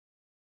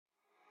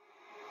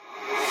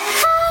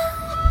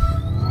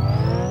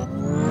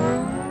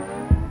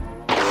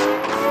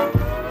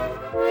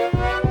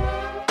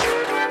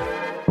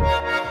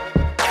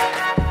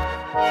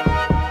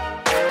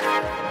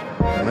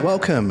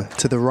Welcome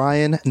to the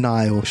Ryan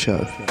Nile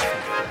Show.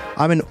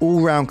 I'm an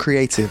all-round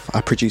creative. I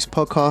produce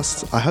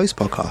podcasts, I host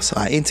podcasts,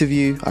 I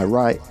interview, I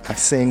write, I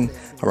sing,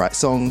 I write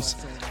songs,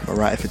 I'm a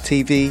writer for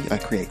TV, I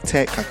create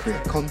tech, I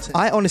create content.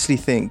 I honestly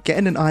think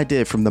getting an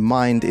idea from the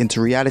mind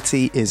into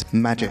reality is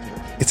magic.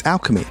 It's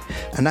alchemy,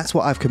 and that's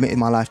what I've committed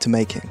my life to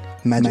making.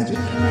 Magic.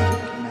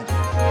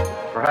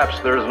 Perhaps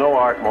there is no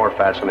art more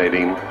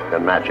fascinating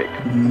than magic.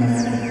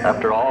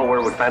 After all,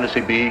 where would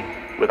fantasy be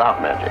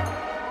without magic?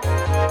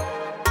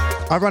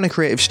 I run a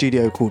creative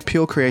studio called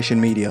Pure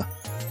Creation Media,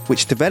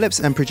 which develops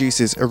and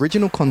produces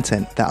original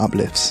content that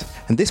uplifts.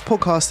 And this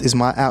podcast is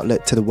my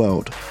outlet to the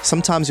world.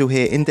 Sometimes you'll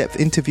hear in-depth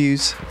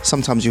interviews,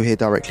 sometimes you'll hear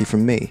directly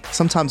from me.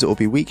 Sometimes it will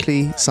be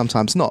weekly,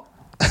 sometimes not.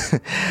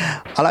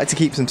 I like to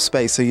keep some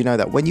space so you know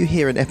that when you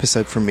hear an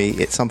episode from me,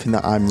 it's something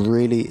that I'm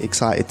really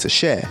excited to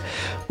share.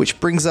 Which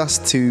brings us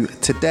to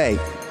today.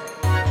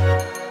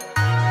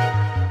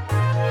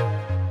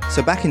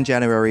 So back in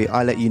January,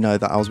 I let you know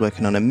that I was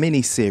working on a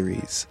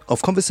mini-series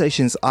of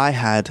conversations I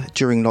had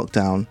during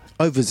lockdown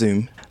over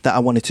Zoom that I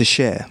wanted to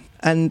share.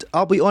 And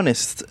I'll be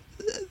honest,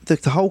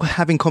 the whole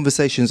having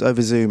conversations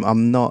over Zoom,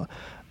 I'm not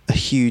a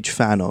huge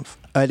fan of.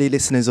 Early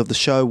listeners of the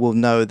show will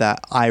know that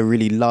I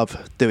really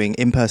love doing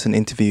in-person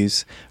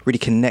interviews, really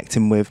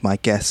connecting with my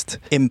guest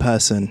in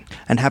person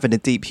and having a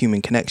deep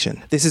human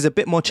connection. This is a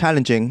bit more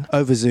challenging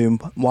over Zoom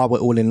while we're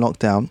all in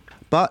lockdown.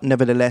 But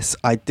nevertheless,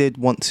 I did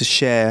want to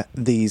share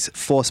these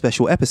 4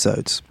 special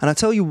episodes. And I'll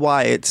tell you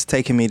why it's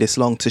taken me this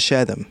long to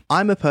share them.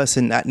 I'm a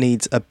person that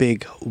needs a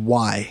big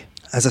why.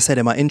 As I said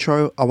in my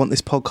intro, I want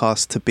this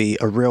podcast to be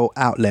a real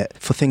outlet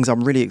for things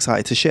I'm really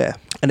excited to share.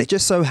 And it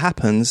just so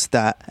happens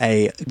that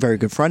a very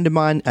good friend of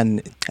mine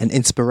and an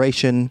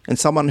inspiration and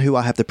someone who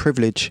I have the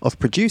privilege of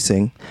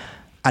producing,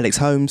 Alex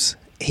Holmes,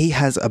 he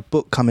has a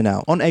book coming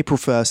out on April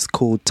 1st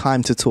called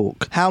Time to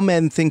Talk: How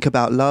Men Think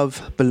About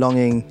Love,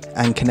 Belonging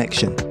and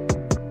Connection.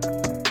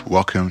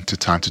 Welcome to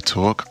Time to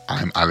Talk.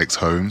 I'm Alex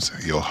Holmes,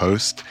 your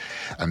host,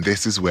 and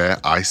this is where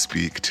I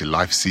speak to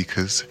life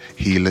seekers,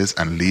 healers,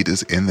 and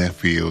leaders in their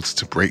fields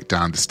to break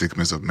down the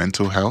stigmas of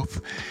mental health,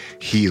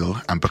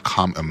 heal, and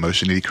become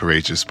emotionally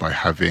courageous by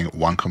having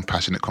one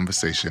compassionate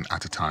conversation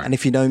at a time. And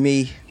if you know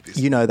me,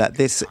 you know that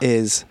this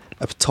is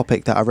a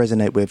topic that I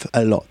resonate with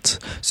a lot.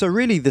 So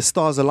really the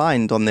stars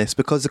aligned on this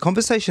because the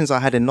conversations I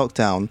had in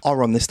lockdown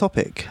are on this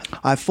topic.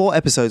 I have 4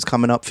 episodes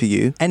coming up for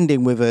you,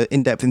 ending with an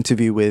in-depth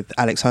interview with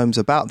Alex Holmes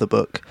about the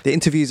book. The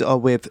interviews are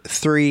with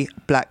 3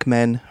 black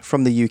men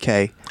from the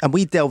UK, and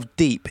we delve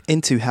deep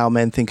into how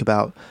men think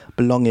about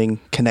belonging,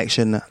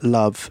 connection,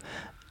 love,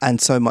 and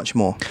so much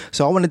more.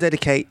 So I want to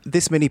dedicate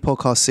this mini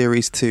podcast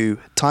series to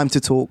Time to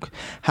Talk: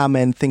 How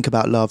Men Think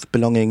About Love,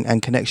 Belonging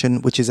and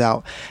Connection, which is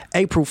out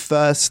April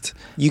 1st.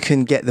 You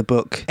can get the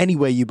book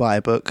anywhere you buy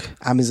a book,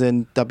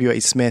 Amazon,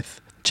 WH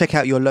Smith. Check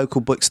out your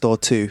local bookstore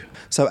too.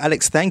 So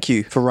Alex, thank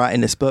you for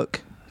writing this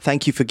book.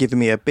 Thank you for giving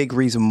me a big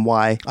reason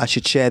why I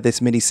should share this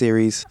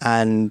mini-series.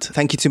 And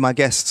thank you to my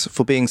guests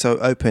for being so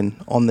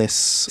open on this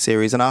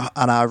series. And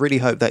I really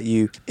hope that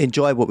you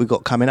enjoy what we've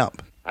got coming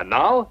up. And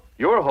now,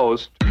 your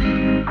host.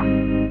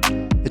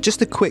 Just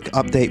a quick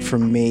update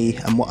from me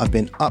and what I've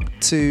been up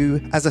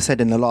to. As I said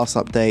in the last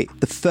update,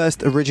 the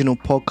first original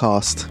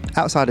podcast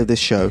outside of this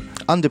show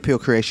under Pure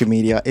Creation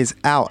Media is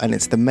out, and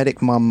it's the Medic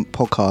Mum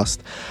podcast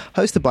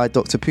hosted by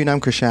Dr.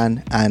 Poonam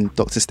Krishan and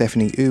Dr.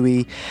 Stephanie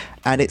Uwe,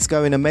 and it's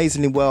going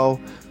amazingly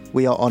well.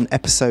 We are on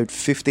episode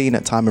 15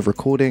 at time of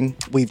recording.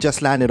 We've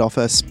just landed our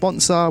first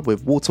sponsor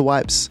with Water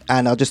Wipes,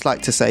 and I'd just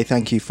like to say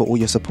thank you for all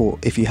your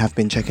support if you have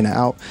been checking it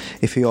out.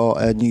 If you're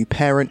a new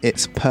parent,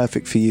 it's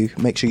perfect for you.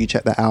 Make sure you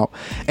check that out.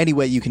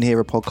 Anywhere you can hear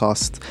a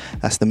podcast,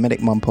 that's the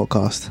Medic Mum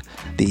podcast,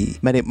 the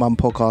Medic Mum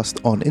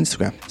podcast on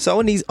Instagram. So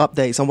on these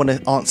updates, I want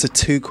to answer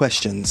 2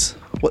 questions.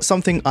 What's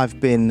something I've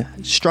been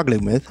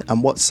struggling with,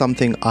 and what's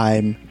something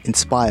I'm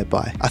inspired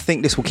by? I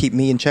think this will keep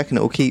me in check, and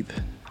it will keep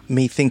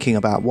me thinking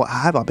about what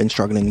have I been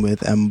struggling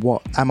with and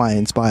what am I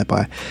inspired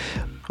by.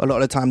 A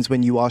lot of times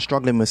when you are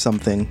struggling with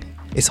something,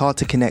 it's hard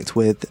to connect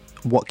with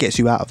what gets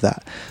you out of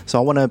that. So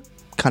I want to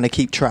kind of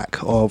keep track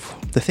of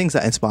the things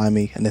that inspire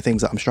me and the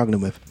things that I'm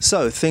struggling with.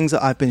 So things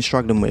that I've been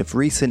struggling with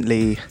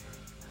recently: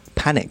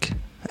 panic,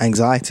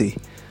 anxiety.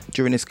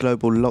 During this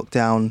global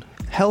lockdown,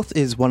 health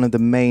is one of the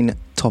main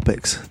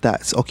topics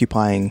that's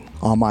occupying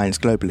our minds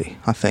globally,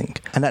 I think.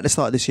 And at the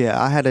start of this year,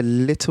 I had a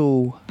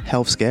little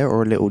health scare,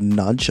 or a little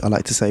nudge, I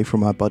like to say,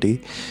 from my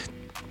body.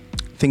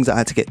 Things that I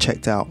had to get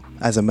checked out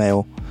as a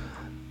male,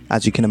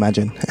 as you can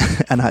imagine,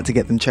 and I had to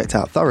get them checked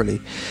out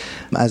thoroughly.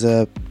 As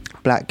a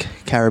Black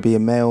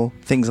Caribbean male,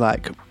 things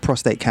like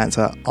prostate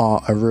cancer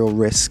are a real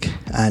risk,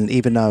 and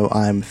even though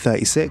I'm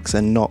 36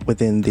 and not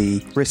within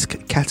the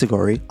risk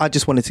category, I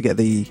just wanted to get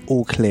the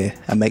all clear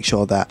and make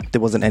sure that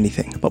there wasn't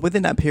anything. But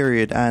within that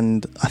period,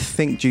 and I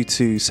think due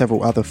to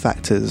several other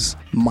factors,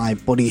 my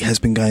body has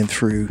been going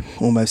through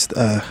almost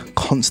a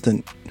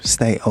constant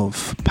state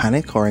of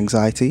panic or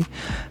anxiety,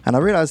 and I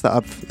realized that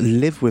I've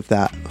lived with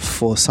that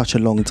for such a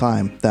long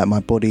time that my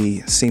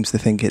body seems to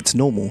think it's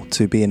normal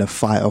to be in a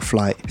fight or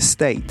flight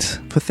state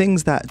for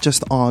things that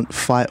just aren't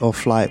fight or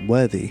flight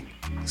worthy.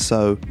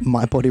 So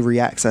my body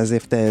reacts as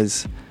if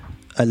there's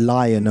a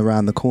lion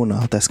around the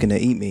corner that's going to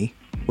eat me,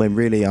 when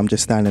really I'm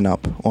just standing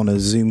up on a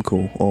Zoom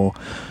call or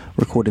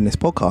recording this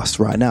podcast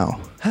right now.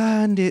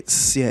 And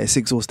it's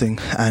exhausting,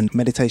 and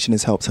meditation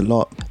has helped a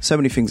lot. So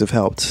many things have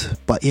helped,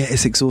 but yeah,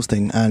 it's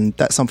exhausting, and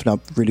that's something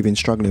I've really been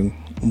struggling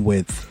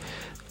with,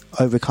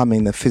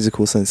 overcoming the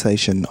physical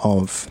sensation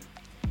of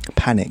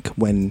panic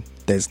when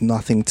there's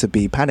nothing to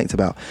be panicked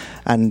about.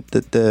 And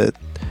the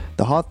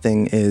hard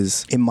thing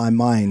is, in my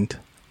mind,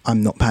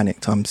 I'm not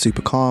panicked, I'm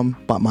super calm,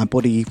 but my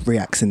body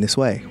reacts in this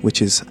way,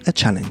 which is a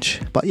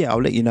challenge. But yeah,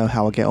 I'll let you know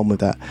how I get on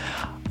with that.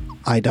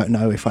 I don't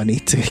know if I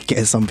need to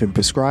get something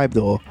prescribed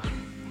or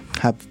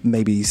have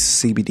maybe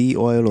CBD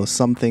oil or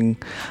something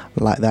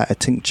like that, a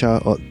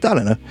tincture, or I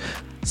don't know,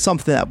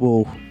 something that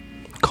will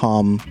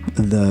calm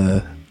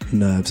the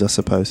nerves, I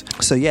suppose.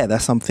 So yeah,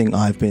 that's something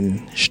I've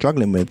been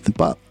struggling with,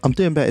 but I'm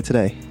doing better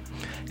today.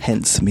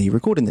 Hence me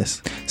recording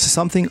this. So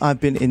something I've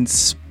been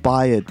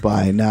inspired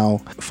by now.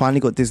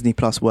 Finally got Disney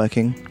Plus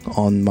working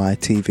on my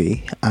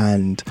TV,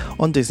 and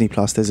on Disney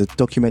Plus there's a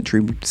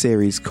documentary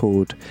series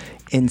called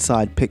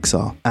Inside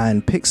Pixar,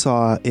 and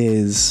Pixar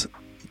is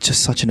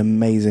just such an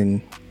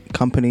amazing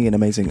company, an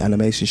amazing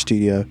animation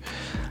studio,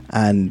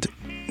 and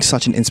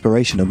such an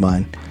inspiration of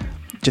mine,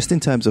 just in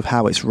terms of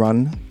how it's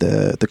run,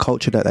 the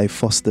culture that they've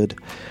fostered,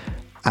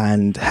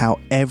 and how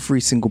every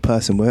single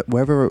person,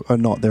 whether or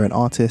not they're an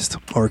artist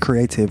or a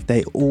creative,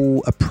 they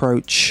all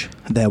approach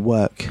their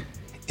work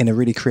in a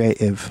really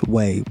creative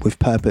way with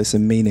purpose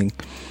and meaning.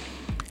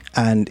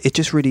 And it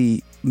just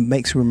really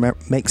makes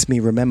me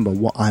remember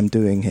what I'm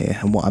doing here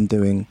and what I'm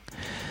doing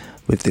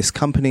with this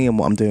company and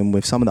what I'm doing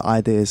with some of the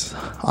ideas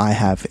I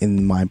have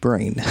in my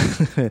brain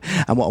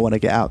and what I want to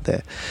get out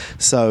there.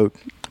 So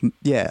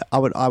yeah, I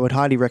would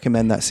highly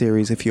recommend that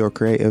series if you're a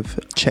creative.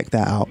 Check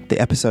that out. The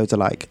episodes are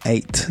like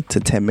 8 to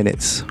 10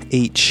 minutes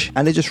each,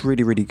 and they're just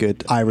really, really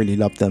good. I really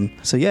love them.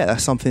 So yeah,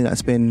 that's something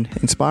that's been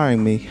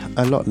inspiring me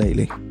a lot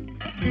lately.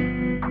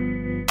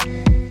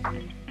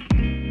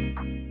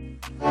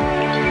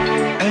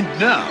 And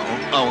now,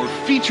 our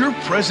feature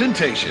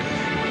presentation.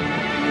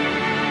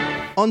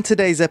 On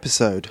today's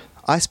episode,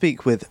 I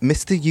speak with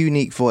Mr.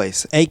 Unique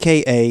Voice,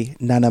 aka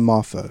Nana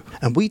Marfo,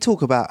 and we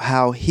talk about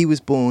how he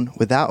was born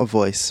without a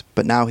voice,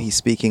 but now he's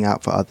speaking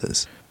out for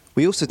others.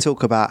 We also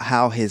talk about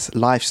how his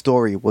life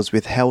story was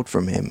withheld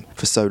from him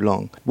for so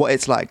long, what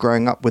it's like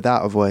growing up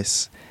without a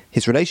voice,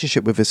 his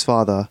relationship with his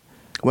father,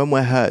 when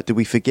we're hurt, do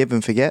we forgive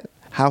and forget?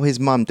 How his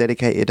mum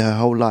dedicated her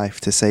whole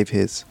life to save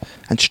his,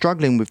 and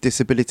struggling with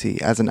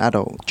disability as an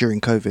adult during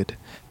COVID.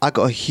 I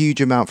got a huge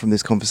amount from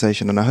this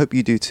conversation, and I hope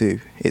you do too.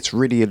 It's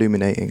really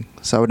illuminating.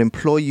 So I would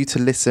implore you to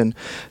listen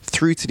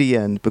through to the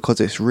end, because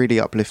it's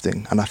really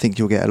uplifting and I think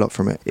you'll get a lot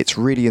from it. It's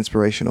really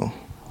inspirational.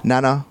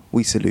 Nana,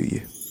 we salute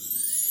you.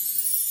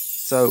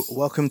 So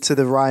welcome to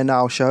the Ryan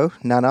Nile Show.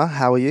 Nana,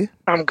 how are you?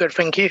 I'm good,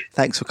 thank you.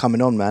 Thanks for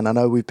coming on, man. I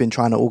know we've been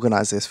trying to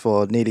organise this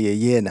for nearly a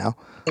year now.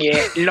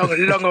 Yeah,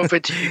 long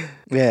overdue.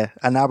 Yeah,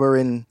 and now we're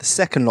in the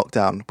second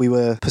lockdown. We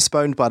were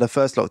postponed by the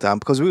first lockdown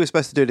because we were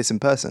supposed to do this in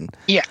person.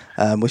 Yeah.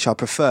 Which I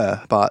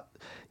prefer, but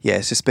yeah,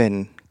 it's just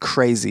been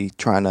crazy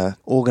trying to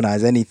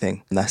organise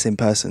anything that's in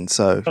person.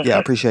 So yeah, I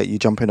appreciate you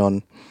jumping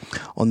on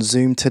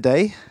Zoom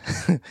today.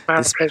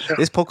 My pleasure.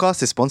 This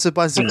podcast is sponsored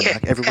by Zoom,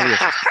 like everybody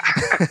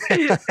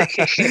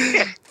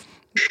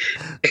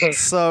else.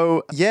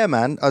 So yeah,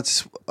 man,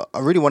 I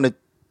really want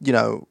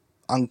to,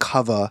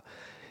 uncover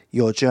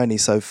your journey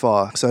so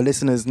far. So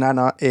listeners,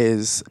 Nana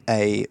is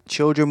a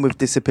children with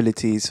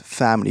disabilities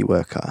family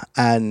worker,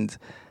 and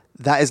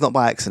that is not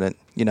by accident.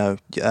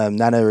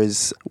 Nana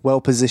is well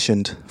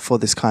positioned for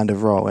this kind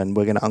of role, and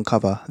we're going to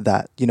uncover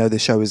that. The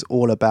show is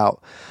all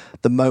about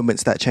the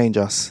moments that change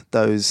us,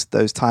 those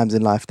times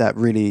in life that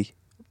really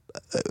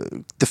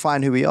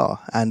define who we are,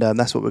 and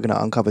that's what we're going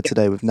to uncover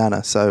today with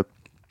Nana. So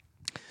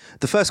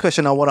the first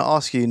question I want to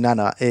ask you,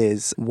 Nana,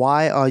 is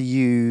why are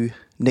you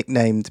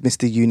nicknamed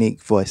Mr.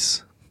 Unique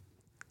Voice?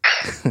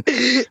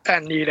 I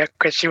knew that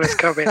question was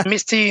coming.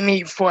 Mr.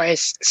 Unique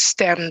Voice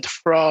stemmed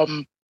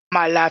from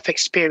my life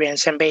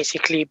experience and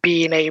basically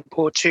being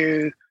able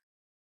to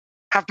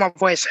have my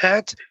voice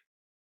heard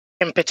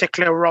in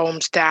particular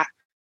realms that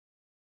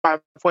my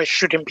voice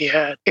shouldn't be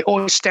heard. It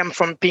all stemmed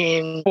from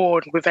being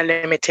born with a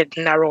limited,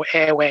 narrow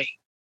airway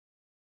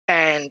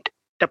and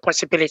the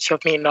possibility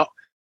of me not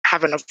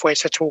having a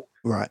voice at all.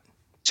 Right.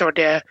 So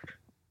the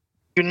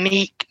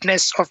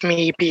uniqueness of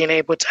me being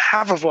able to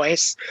have a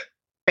voice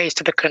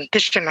based on the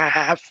condition I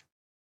have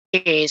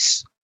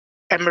is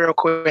a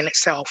miracle in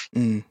itself.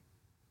 Mm.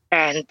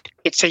 And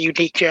it's a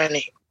unique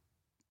journey.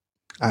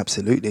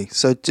 Absolutely.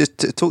 So just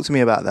talk to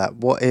me about that.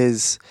 What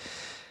is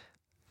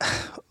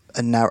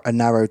a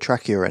narrow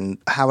trachea, and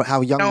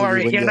how young Don't were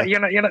worry, you when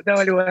you're not the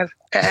only one.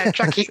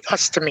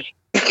 Tracheostomy.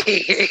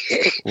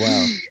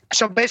 Wow.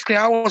 So basically,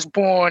 I was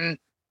born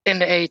in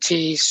the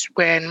 80s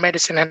when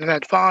medicine hadn't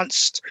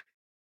advanced.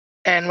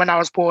 And when I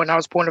was born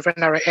with a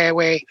narrow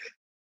airway.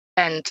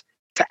 And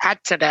to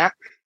add to that,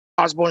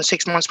 I was born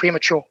 6 months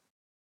premature.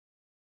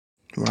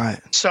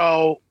 Right.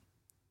 So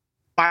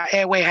my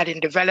airway hadn't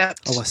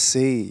developed. Oh, I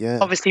see. Yeah.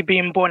 Obviously,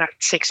 being born at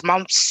 6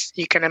 months,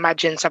 you can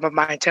imagine some of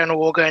my internal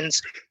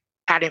organs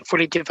hadn't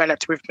fully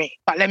developed with me.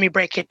 But let me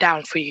break it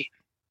down for you.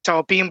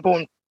 So being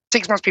born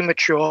 6 months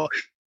premature,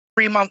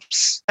 3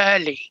 months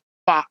early,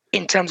 but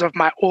in terms of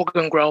my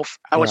organ growth,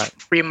 I was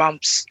 3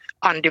 months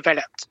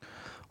undeveloped.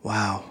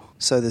 Wow.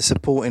 So the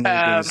supporting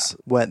organs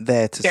weren't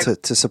there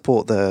to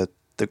support the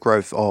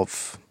growth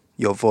of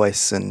your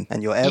voice and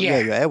your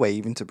your airway,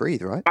 even to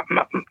breathe, right?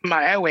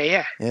 My airway,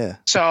 yeah. Yeah.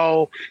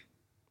 So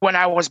when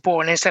I was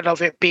born, instead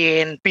of it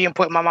being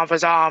put in my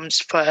mother's arms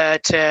for her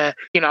to,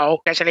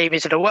 get leave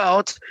into the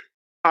world,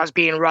 I was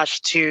being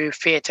rushed to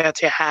theatre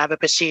to have a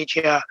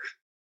procedure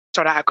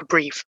so that I could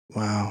breathe.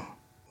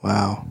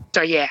 Wow.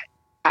 So yeah,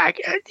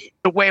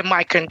 the way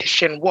my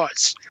condition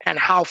was and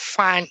how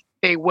fine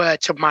they were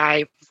to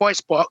my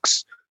voice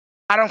box,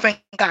 I don't think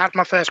I had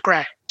my first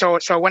cry.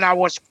 So when I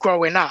was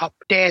growing up,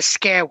 their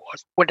scare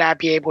was, would I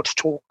be able to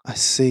talk? I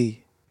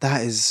see.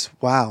 That is,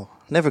 wow.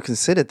 Never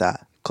considered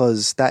that,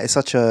 because that is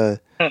such a,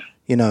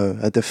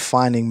 a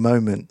defining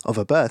moment of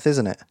a birth,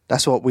 isn't it?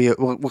 That's what we're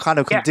kind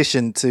of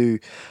conditioned to.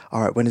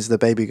 All right, when is the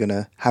baby going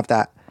to have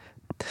that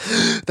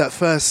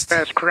first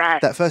cry,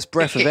 that first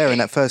breath of air and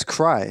that first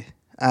cry?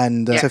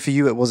 And so for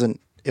you, it wasn't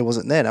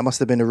there. That must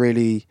have been a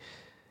really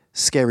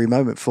scary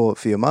moment for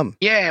your mum.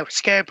 Yeah,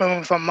 scary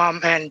moment for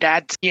mum and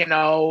dad,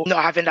 not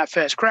having that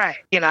first cry.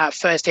 At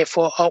first they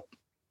thought, oh,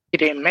 he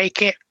didn't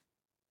make it.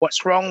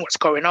 What's wrong? What's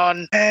going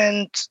on?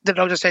 And the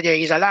doctor said, yeah,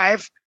 he's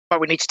alive, but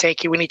we need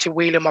to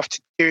wheel him off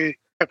to do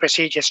a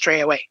procedure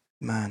straight away.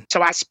 Man.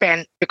 So I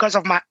spent, because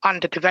of my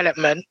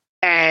underdevelopment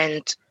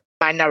and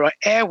my narrow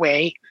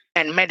airway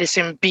and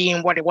medicine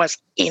being what it was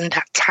in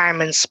that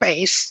time and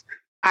space,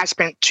 I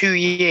spent 2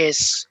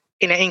 years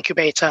in an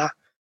incubator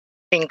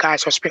in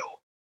Guy's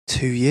Hospital.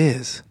 2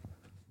 years?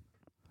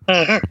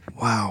 Mm-hmm.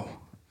 Wow.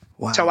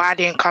 So I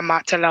didn't come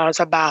out till I was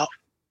about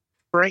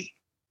 3.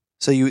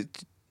 So you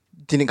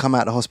didn't come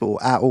out of the hospital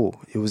at all?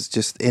 It was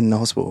just in the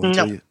hospital?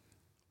 No.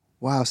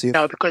 Wow. So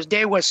no, because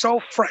they were so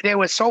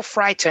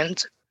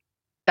frightened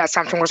that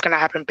something was going to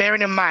happen.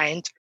 Bearing in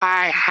mind,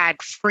 I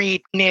had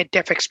 3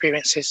 near-death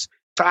experiences.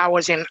 So I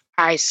was in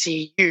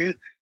ICU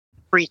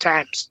 3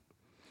 times.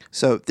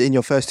 So in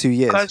your first 2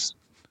 years? Because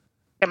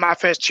in my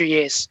first 2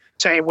 years.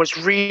 So it was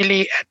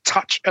really a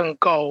touch and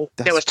go.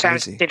 There was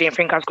times they didn't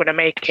think I was going to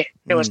make it.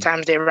 There was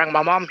times they rang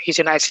my mom. He's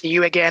in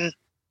ICU again.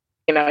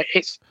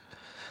 It's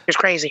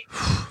crazy.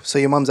 So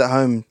your mum's at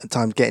home at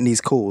times getting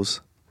these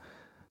calls?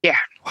 Yeah.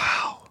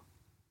 Wow.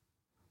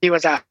 He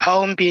was at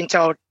home being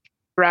told,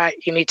 right,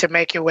 you need to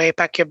make your way,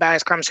 pack your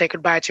bags, come say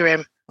goodbye to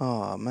him.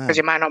 Oh, man. Because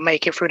he might not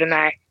make it through the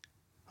night.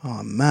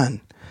 Oh,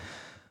 man.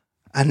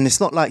 And it's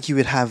not like you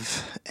would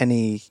have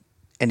any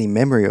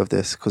memory of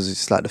this, because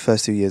it's like the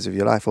first 2 years of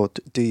your life, or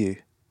do you?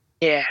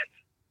 Yeah.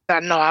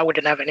 No, I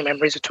wouldn't have any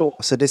memories at all.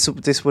 So this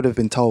would have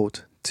been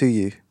told to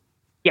you?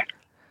 Yeah.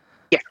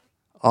 Yeah.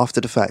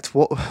 After the fact.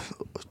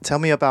 Tell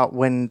me about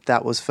when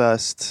that was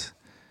first,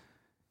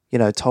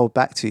 told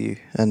back to you,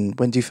 and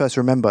when do you first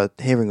remember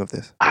hearing of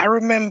this? I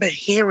remember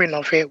hearing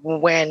of it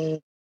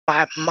when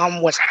my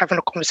mum was having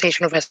a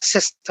conversation with her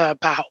sister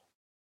about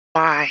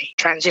my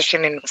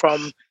transitioning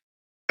from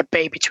a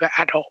baby to an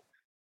adult.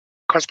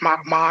 Because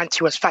my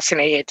auntie was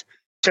fascinated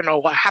to know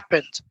what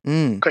happened,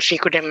 because she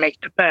couldn't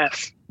make the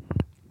birth.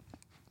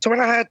 So when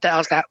I heard that, I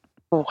was like,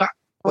 what?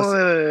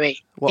 Wait.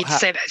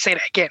 Say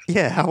that again.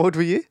 Yeah, how old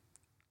were you?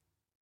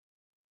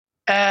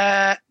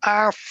 I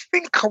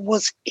think I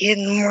was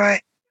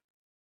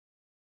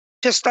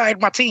just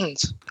started my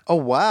teens. Oh,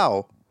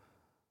 wow.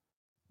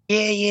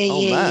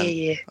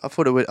 Yeah. I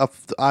thought it would.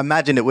 I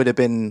imagine it would have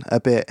been a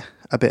bit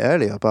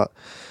earlier, but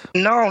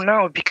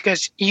no,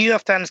 because you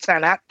have to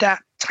understand at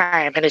that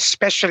time, and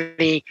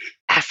especially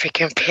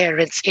African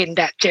parents in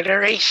that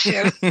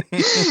generation,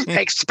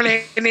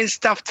 explaining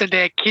stuff to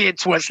their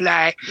kids was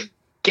like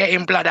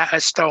getting blood out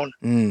of stone.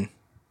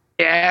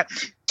 Yeah.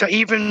 So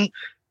even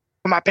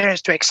for my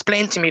parents to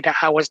explain to me that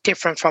I was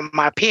different from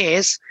my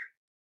peers,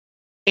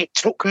 it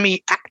took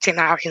me acting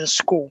out in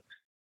school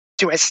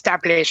to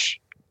establish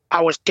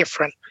I was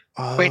different,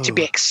 for it to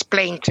be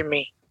explained to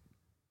me.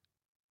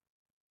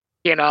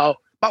 But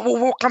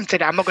we'll come to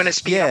that. I'm not going to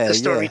speed up the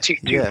story too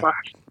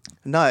much.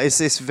 No,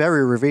 it's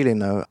very revealing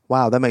though.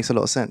 Wow, that makes a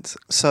lot of sense.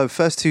 So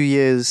first 2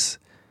 years,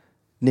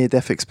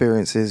 near-death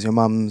experiences, your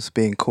mum's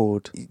being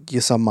called,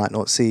 your son might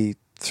not see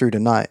through the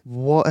night.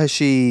 What's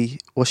she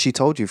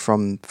told you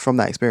from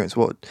that experience?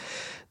 What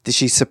did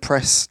she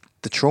suppress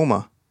the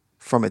trauma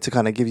from it to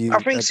kind of give you? I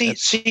think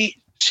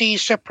she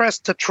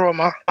suppressed the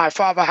trauma. My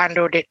father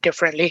handled it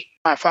differently.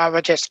 My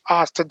father just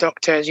asked the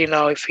doctors,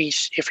 if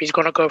he's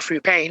going to go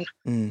through pain,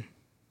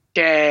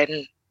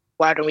 then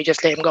why don't we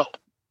just let him go?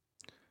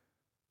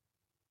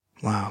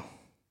 Wow.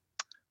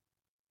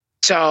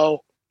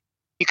 So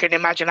you can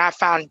imagine I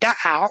found that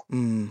out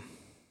when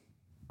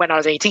I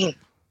was 18.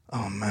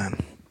 Oh, man.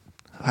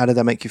 How did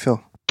that make you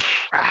feel?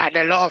 I had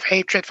a lot of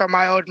hatred for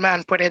my old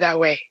man, put it that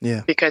way.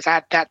 Yeah. Because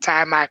at that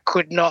time, I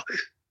could not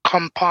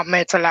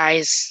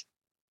compartmentalize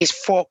his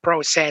thought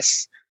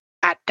process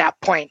at that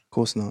point, Of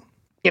course not.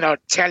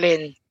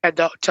 telling a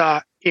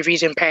doctor if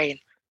he's in pain,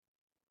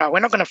 we're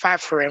not going to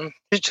fight for him.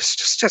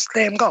 Just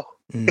let him go.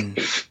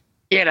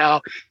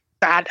 I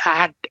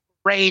had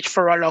rage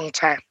for a long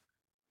time.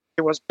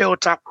 It was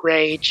built up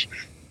rage.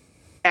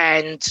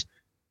 And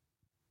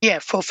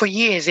for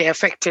years, it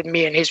affected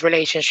me and his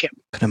relationship.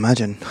 I can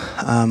imagine.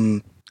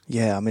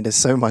 There's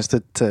so much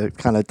to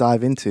kind of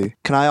dive into.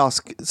 Can I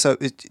ask, so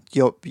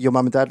your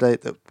mum and dad,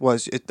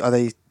 are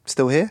they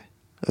still here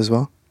as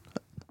well?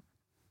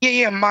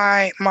 Yeah.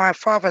 My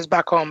father's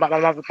back home, but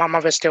my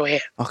mother's still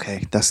here.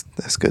 Okay, that's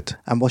good.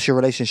 And what's your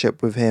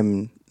relationship with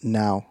him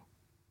now?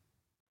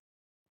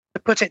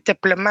 To put it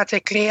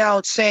diplomatically, I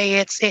would say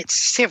it's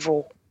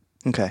civil.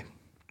 Okay.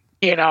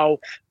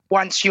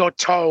 Once you're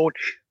told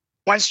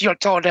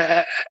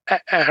a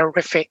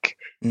horrific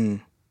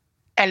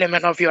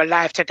element of your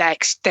life to that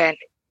extent,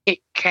 it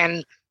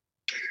can.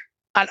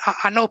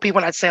 I know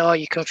people that say, "Oh,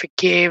 you can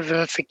forgive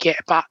and forget,"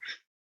 but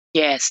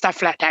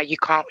stuff like that you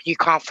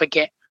can't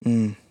forget.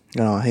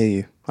 No, I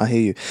hear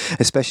you.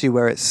 Especially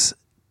where it's,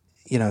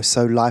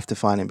 so life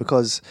defining,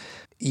 because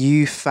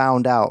you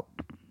found out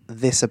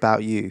this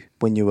about you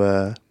when you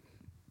were,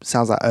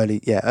 sounds like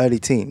early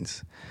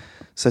teens.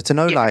 So to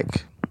know,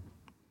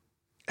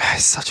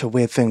 it's such a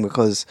weird thing,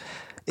 because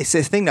it's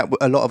a thing that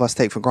a lot of us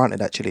take for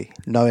granted, actually,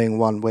 knowing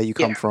where you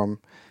come from,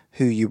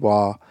 who you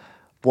are,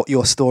 what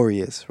your story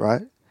is,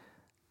 right?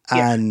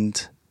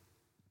 And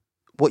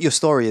what your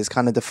story is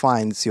kind of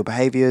defines your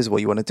behaviors,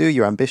 what you want to do,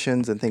 your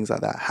ambitions and things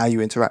like that, how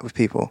you interact with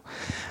people.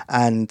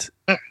 And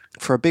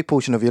for a big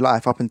portion of your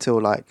life, up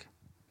until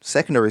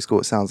secondary school,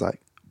 it sounds like,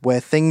 where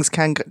things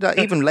can,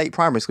 even late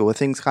primary school, where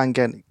things can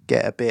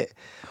get a bit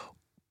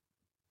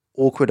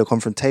awkward or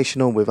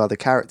confrontational with other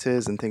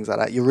characters and things like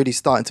that, you're really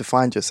starting to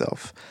find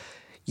yourself.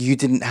 You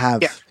didn't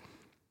have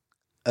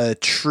a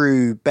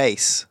true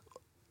base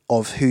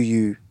of who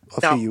you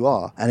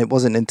are, and it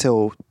wasn't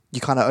until you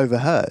kind of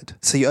overheard.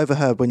 So you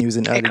overheard when you was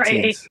in early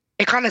teens.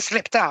 It kind of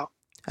slipped out.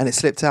 And it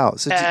slipped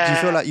out. So do you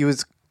feel like you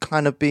was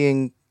kind of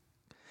being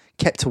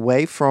kept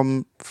away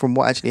from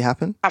what actually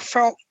happened? I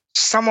felt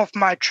some of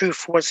my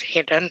truth was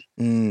hidden,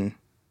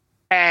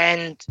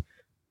 and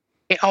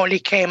it only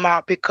came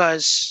out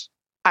because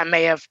I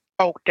may have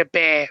poked the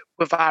bear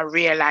without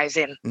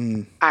realizing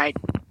I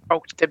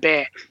poked the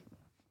bear.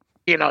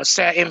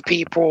 Certain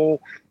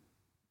people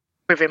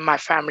within my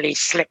family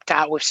slipped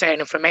out with certain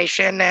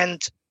information,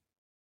 and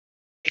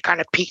it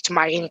kind of piqued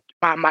my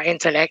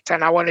intellect,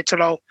 and I wanted to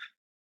know,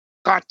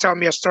 can't tell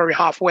me a story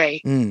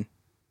halfway and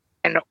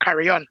not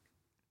carry on.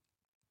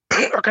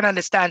 I can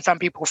understand some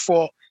people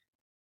thought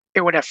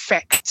it would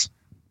affect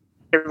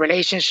the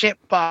relationship,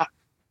 but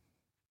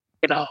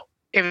if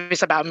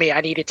it's about me,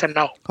 I needed to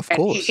know. Of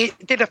course. And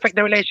it did affect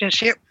the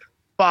relationship,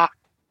 but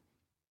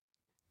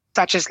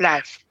such is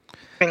life.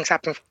 Things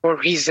happen for a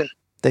reason.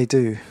 They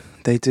do.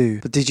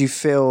 But did you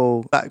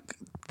feel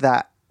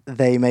that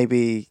they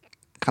maybe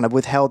kind of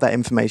withheld that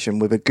information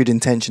with a good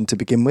intention to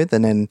begin with,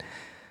 and then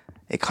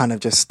it kind of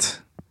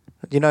just,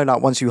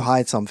 once you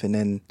hide something,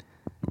 then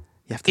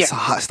you have to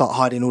start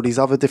hiding all these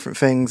other different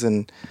things,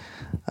 and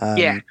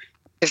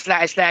it's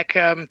like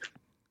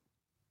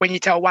when you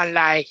tell one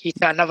lie, you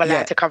tell another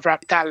lie to cover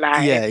up that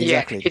lie. Yeah,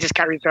 exactly. It just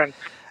carries on.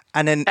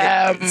 And then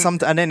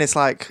and then it's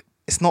like,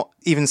 it's not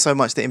even so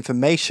much the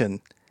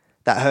information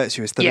that hurts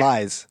you, it's the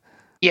lies.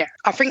 Yeah,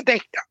 I think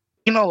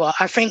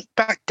I think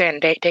back then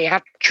they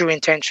had true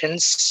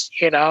intentions.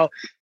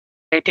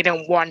 They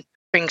didn't want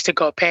things to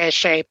go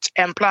pear-shaped.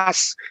 And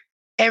plus,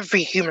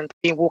 every human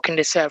being walking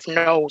this earth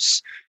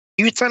knows,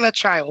 you tell a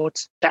child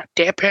that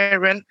their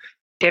parent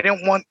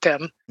didn't want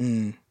them,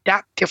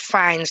 that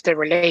defines the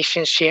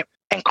relationship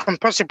and can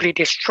possibly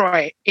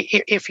destroy.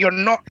 If you're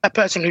not a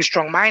person who's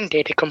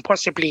strong-minded, it can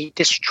possibly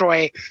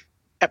destroy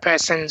a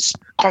person's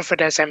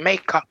confidence and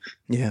makeup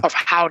of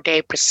how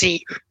they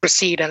proceed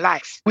in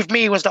life. With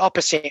me, it was the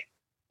opposite.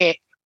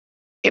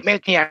 It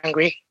made me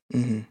angry.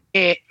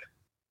 It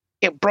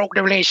broke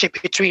the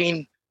relationship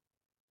between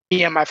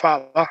me and my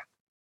father.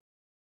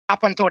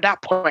 Up until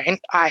that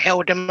point, I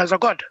held him as a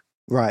god.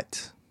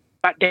 Right.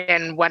 But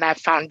then when I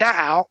found that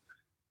out,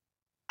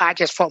 I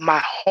just thought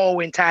my whole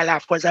entire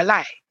life was a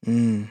lie.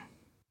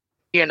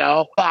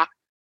 But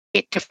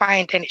it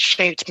defined and it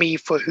shaped me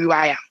for who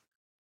I am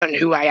and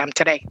who I am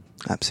today.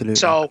 Absolutely.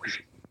 So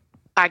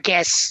I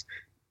guess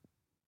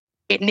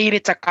it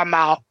needed to come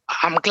out.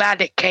 I'm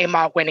glad it came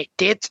out when it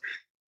did,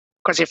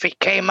 because if it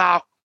came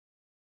out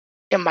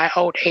in my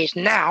old age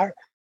now,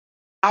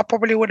 I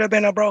probably would have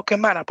been a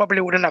broken man. I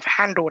probably wouldn't have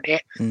handled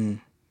it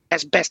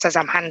as best as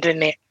I'm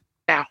handling it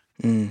now.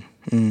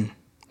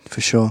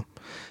 For sure.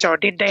 So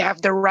did they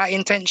have the right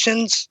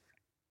intentions?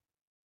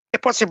 They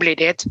possibly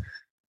did.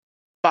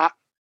 But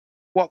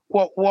what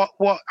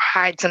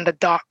hides in the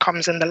dark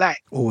comes in the light.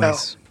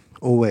 Always.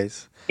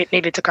 It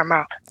needed to come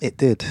out. It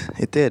did.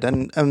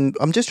 And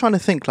I'm just trying to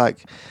think,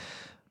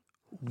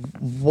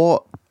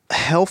 what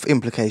health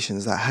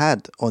implications that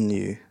had on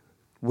you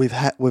with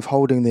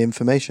holding the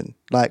information.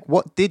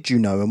 What did you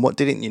know and what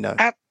didn't you know?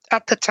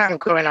 at the time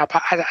growing up,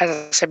 as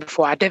I said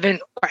before, I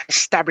didn't quite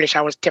establish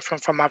I was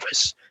different from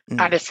others.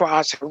 I just thought I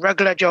was a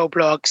regular Joe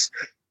Blogs.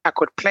 I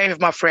could play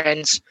with my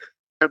friends.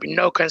 There would be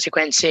no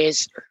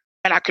consequences.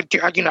 And I could do,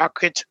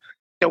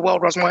 the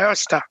world was my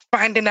oyster.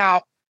 Finding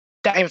out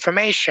that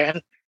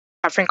information,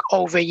 I think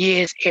over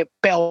years, it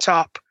built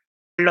up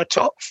a lot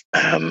of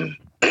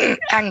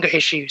anger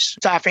issues.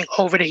 So I think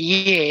over the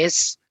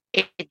years,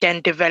 it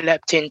then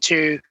developed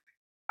into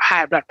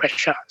high blood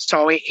pressure.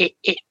 So it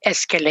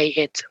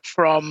escalated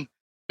from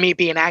me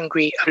being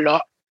angry a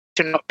lot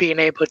to not being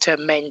able to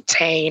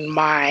maintain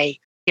my,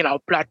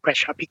 blood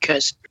pressure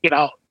because,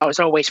 I was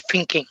always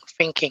thinking,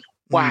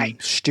 why?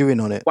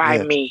 Stewing on it. Why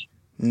me?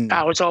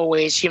 I was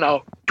always,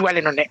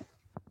 dwelling on it.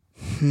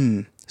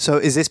 So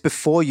is this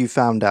before you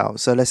found out?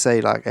 So let's say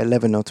like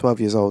 11 or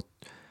 12 years old,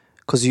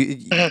 because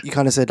you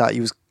kind of said that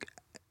you was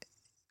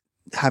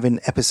having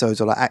episodes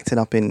or like acting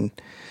up in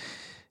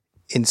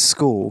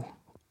school.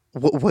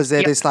 Was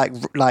there this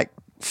like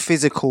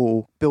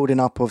physical building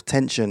up of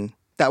tension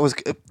that was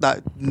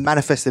like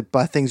manifested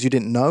by things you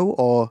didn't know,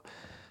 or?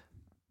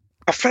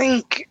 I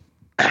think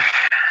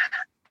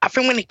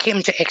when it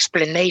came to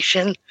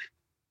explanation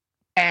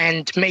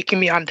and making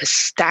me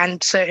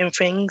understand certain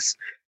things,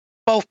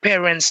 both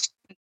parents,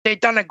 they've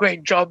done a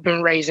great job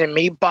in raising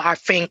me, but I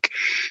think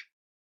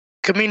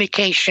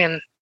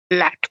communication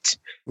lacked.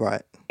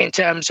 Right. In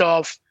terms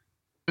of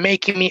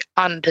making me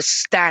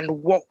understand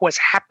what was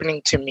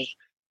happening to me.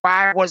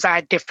 Why was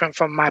I different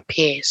from my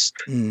peers?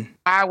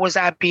 Why was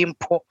I being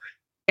put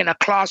in a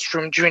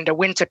classroom during the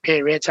winter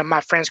periods and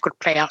my friends could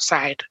play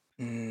outside?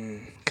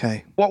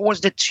 Okay. What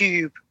was the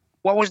tube?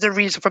 What was the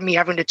reason for me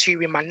having the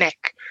tube in my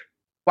neck?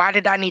 Why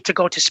did I need to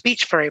go to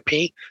speech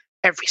therapy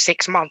every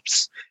 6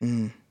 months?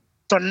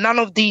 So none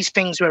of these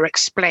things were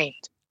explained.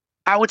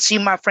 I would see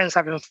my friends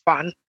having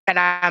fun and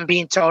I'm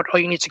being told,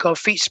 you need to go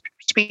speech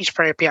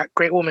therapy at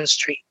Great Ormond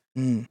Street,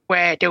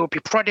 where they would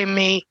be prodding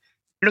me,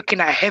 looking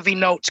at heavy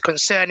notes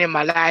concerning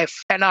my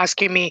life and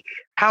asking me,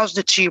 how's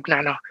the tube,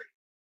 Nana?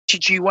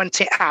 Did you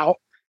want it out?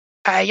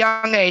 At a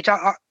young age,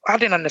 I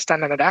didn't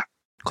understand none of that.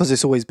 Because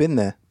it's always been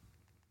there.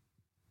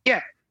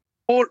 Yeah.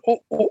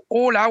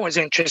 All I was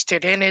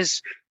interested in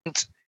is,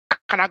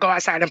 can I go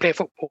outside and play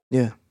football?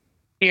 Yeah.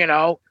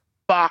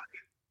 But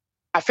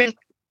I think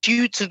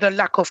due to the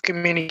lack of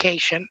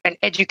communication and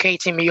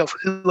educating me of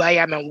who I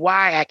am and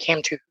why I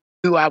came to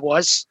who I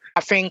was,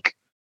 I think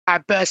I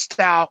burst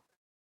out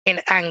in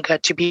anger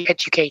to be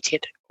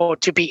educated or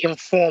to be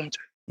informed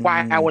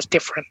why I was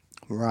different.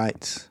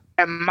 Right.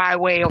 And my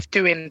way of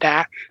doing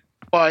that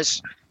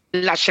was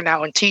lashing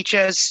out on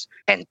teachers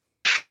and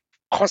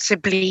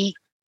possibly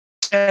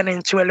turn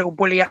into a little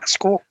bully at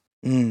school.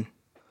 So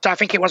I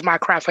think it was my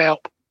cry for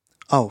help.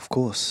 Oh, of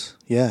course.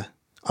 Yeah.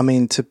 I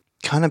mean, to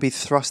kind of be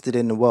thrusted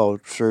in the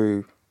world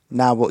through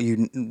now what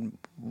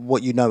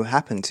you know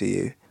happened to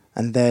you,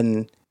 and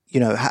then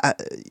you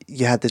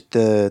had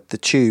the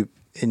tube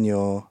in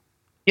your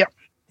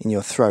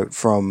throat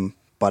from,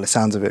 by the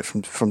sounds of it,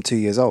 from 2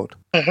 years old.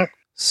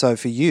 So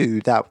for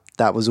you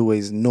that was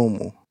always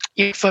normal.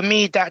 Yeah, for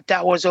me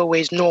that was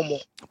always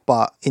normal.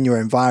 But in your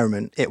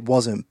environment it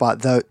wasn't.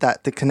 But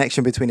that the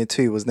connection between the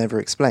two was never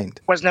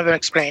explained. Was never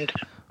explained.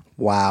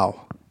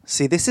 Wow.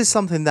 See, this is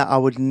something that I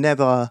would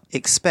never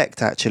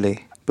expect,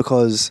 actually,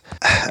 because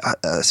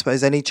I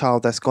suppose any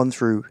child that's gone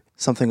through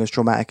something as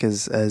traumatic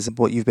as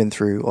what you've been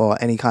through,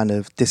 or any kind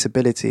of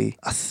disability,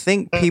 I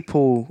think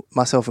people,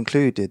 myself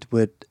included,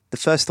 the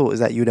first thought is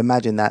that you would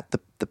imagine that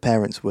the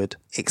parents would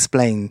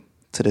explain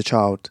to the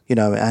child,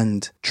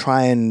 and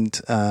try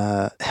and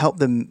help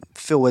them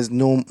feel as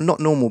not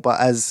normal, but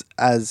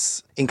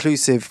as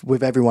inclusive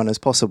with everyone as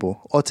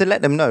possible, or to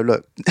let them know,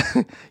 look,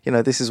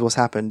 this is what's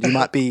happened. You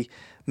might be,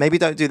 maybe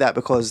don't do that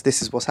because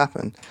this is what's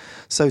happened.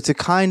 So to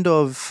kind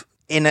of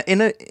in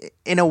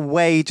a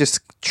way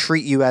just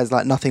treat you as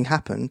like nothing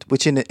happened,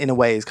 which in a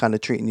way is kind of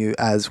treating you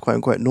as quote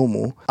unquote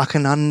normal. I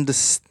can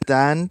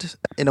understand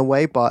in a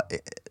way, but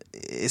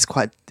it's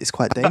quite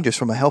dangerous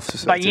from a health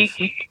perspective.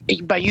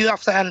 But you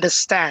have to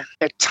understand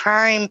the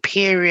time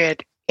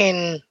period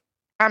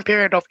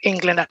of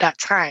England at that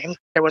time.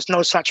 There was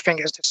no such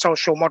thing as the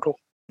social model.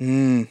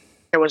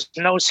 There was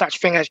no such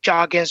thing as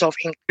jargons of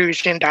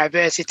inclusion,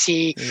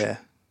 diversity. Yeah.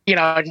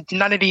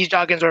 None of these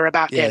jargons were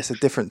about it's a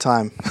different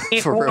time.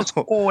 It was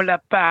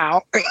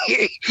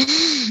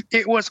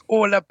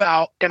all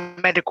about the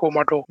medical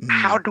model.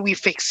 How do we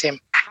fix him?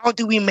 How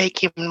do we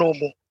make him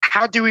normal?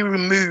 How do we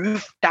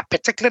remove that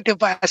particular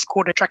device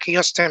called a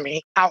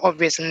tracheostomy out of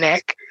his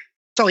neck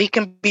so he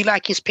can be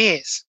like his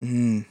peers?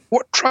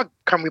 What drug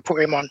can we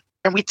put him on?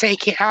 Can we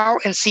take it out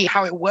and see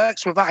how it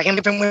works without him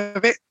living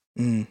with it?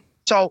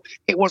 So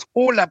it was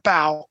all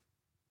about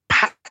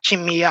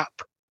patching me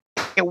up.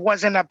 It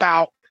wasn't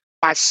about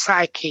my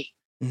psyche.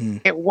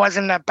 It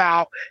wasn't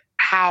about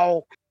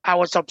how I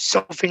was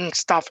observing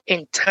stuff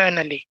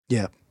internally.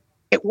 Yeah.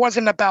 It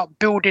wasn't about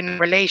building a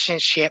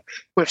relationship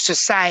with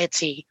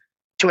society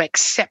to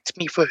accept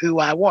me for who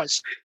I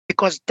was,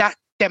 because that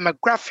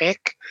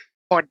demographic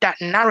or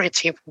that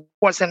narrative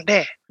wasn't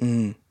there.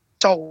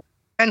 So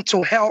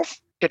mental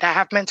health Did I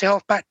have mental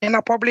health back then?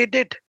 I probably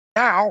did.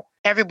 Now,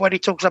 everybody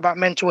talks about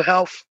mental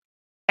health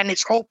and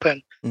it's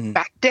open.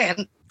 Back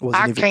then, It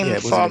wasn't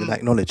even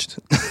acknowledged.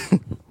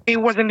 It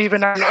wasn't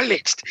even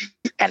acknowledged.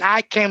 And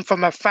I came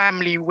from a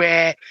family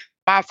where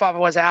my father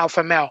was an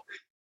alpha male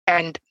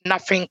and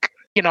nothing,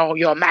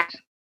 you're a man,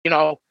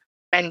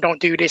 men don't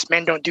do this,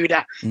 men don't do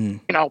that,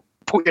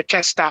 put your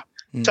chest up.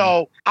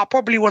 So I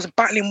probably was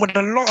battling with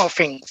a lot of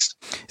things.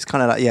 It's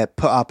kind of like,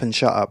 put up and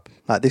shut up.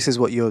 Like, this is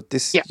what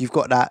you've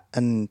got that,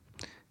 and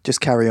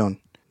just carry on.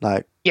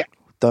 Like,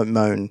 don't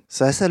moan.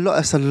 So it's a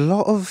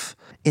lot of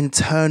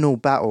internal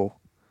battle.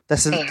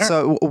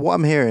 So what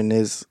I'm hearing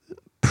is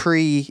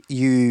pre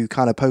you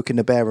kind of poking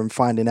the bear and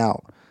finding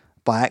out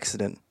by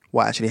accident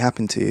what actually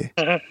happened to you.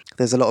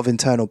 There's a lot of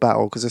internal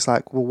battle because it's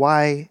like, well,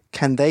 why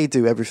can they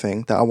do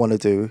everything that I want to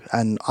do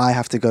and I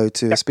have to go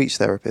to a speech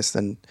therapist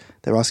and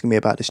they're asking me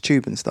about this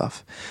tube and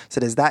stuff. So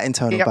there's that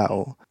internal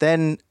battle.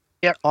 Then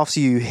after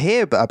you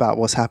hear about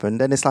what's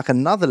happened, then it's like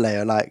another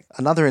layer, like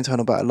another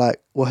internal battle,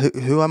 like, well,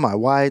 who am I?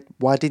 Why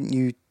didn't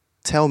you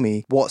tell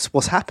me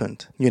what's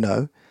happened,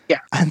 Yeah.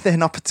 And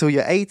then up until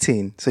you're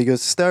 18, so you're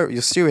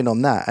stewing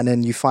on that, and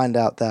then you find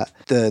out that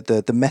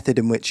the method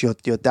in which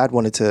your dad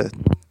wanted to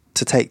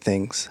take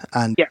things,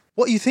 and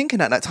what are you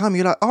thinking at that time?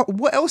 You're like, oh,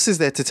 what else is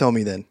there to tell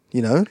me then?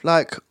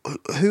 Like,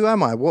 who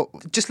am I?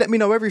 What? Just let me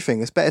know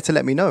everything. It's better to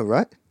let me know,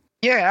 right?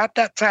 Yeah, at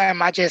that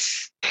time, I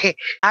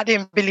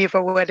didn't believe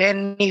a word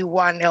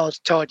anyone else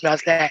told me. I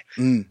was like,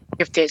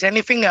 if there's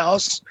anything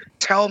else,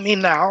 tell me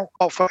now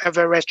or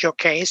forever rest your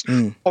case,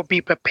 or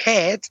be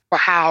prepared for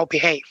how I'll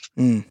behave,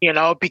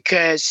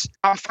 because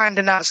I'm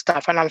finding out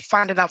stuff and I'm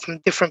finding out from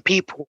different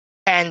people.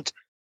 And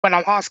when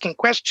I'm asking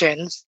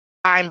questions,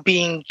 I'm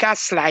being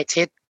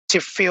gaslighted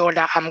to feel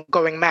that I'm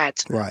going mad.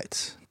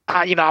 Right.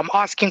 I'm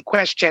asking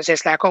questions.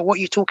 It's like, oh, what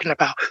are you talking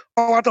about?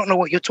 Oh, I don't know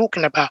what you're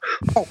talking about.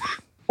 Oh,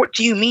 what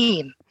do you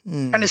mean?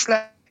 And it's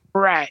like,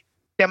 right,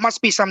 there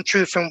must be some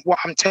truth in what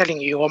I'm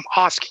telling you or I'm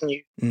asking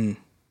you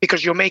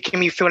because you're making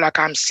me feel like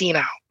I'm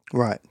senile.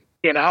 Right.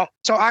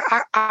 So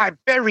I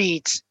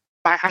buried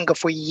my anger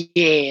for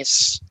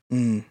years.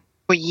 And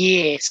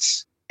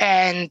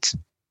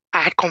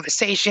I had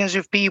conversations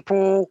with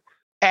people,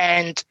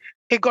 and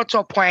it got to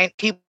a point,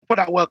 people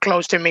that were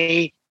close to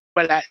me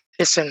were like,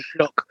 listen,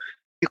 look,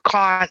 you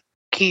can't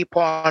keep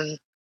on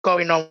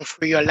going on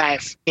through your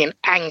life being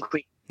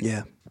angry.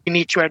 Yeah. You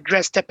need to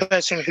address the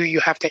person who you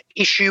have the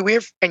issue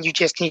with, and you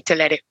just need to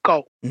let it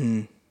go.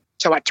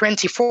 So at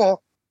 24,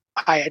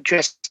 I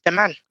addressed the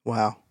man.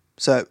 Wow.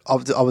 So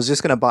I was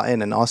just going to butt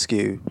in and ask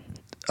you,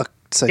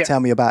 tell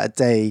me about a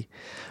day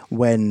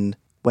when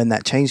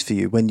that changed for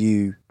you, when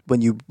you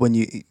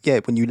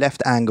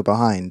left anger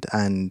behind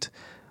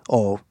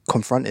or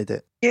confronted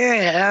it.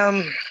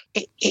 Yeah,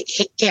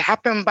 it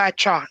happened by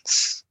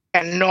chance.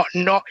 And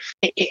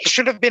it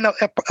should have been a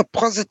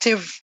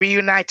positive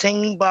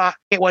reuniting, but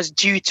it was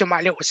due to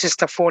my little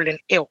sister falling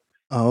ill.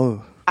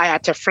 Oh. I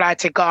had to fly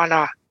to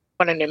Ghana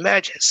on an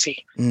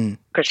emergency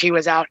because she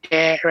was out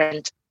there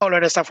and all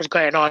of the stuff was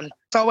going on.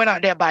 So I went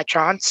out there by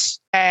chance.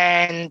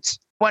 And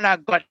when I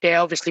got there,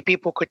 obviously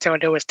people could tell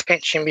there was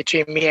tension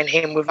between me and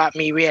him without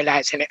me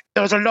realizing it.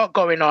 There was a lot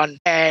going on,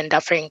 and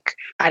I think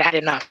I'd had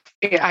enough.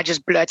 I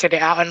just blurted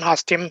it out and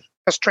asked him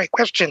a straight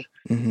question.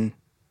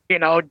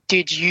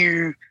 Did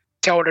you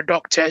tell the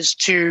doctors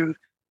to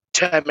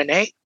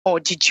terminate, or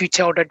did you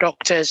tell the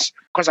doctors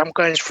because I'm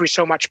going through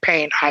so much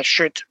pain I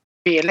should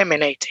be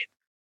eliminated?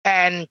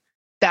 And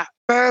that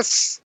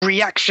first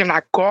reaction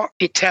I got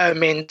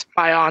determined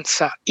my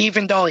answer.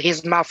 Even though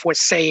his mouth was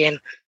saying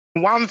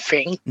one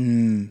thing,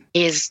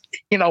 is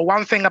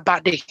one thing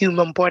about the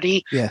human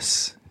body,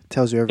 yes,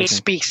 tells you everything. It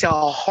speaks a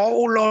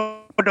whole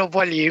lot of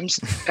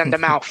volumes than the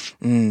mouth.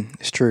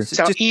 It's true.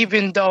 So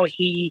even though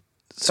he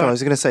I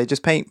was going to say,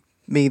 just paint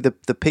me the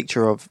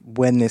picture of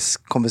when this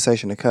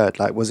conversation occurred.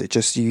 Like, was it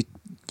just you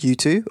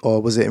two,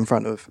 or was it in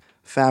front of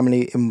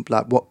family? In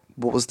like, what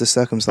was the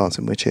circumstance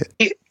in which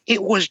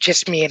it was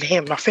just me and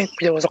him. I think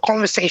there was a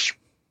conversation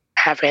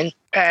having,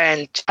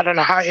 and I don't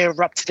know how it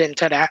erupted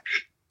into that.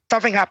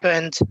 Something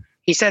happened.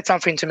 He said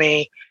something to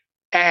me,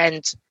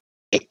 and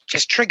it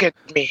just triggered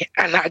me,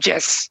 and I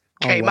just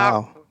came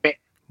out of it.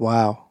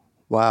 Wow.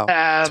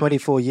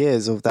 24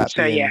 years of that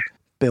being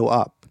built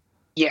up.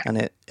 Yeah.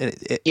 And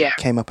it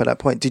came up at that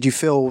point. Did you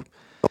feel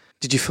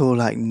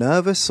like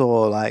nervous,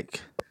 or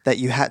like that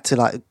you had to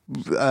like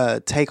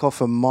take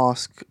off a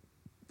mask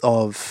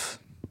of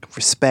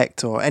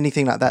respect or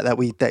anything like that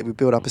we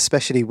build up,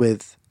 especially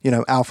with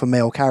alpha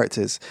male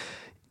characters?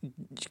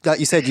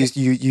 Like you said,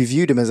 you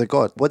viewed him as a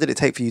god. What did it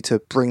take for you to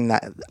bring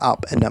that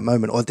up in that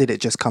moment, or did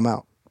it just come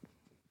out?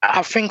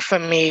 I think for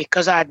me,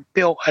 because I'd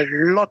built a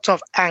lot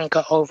of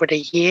anger over the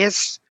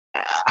years,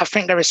 I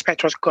think the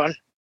respect was gone.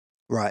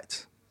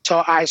 Right.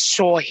 So I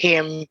saw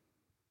him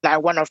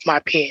like one of my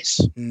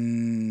peers.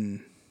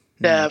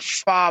 The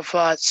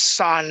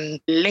father-son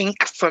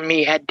link for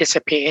me had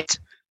disappeared,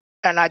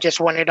 and I just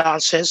wanted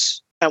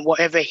answers. And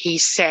whatever he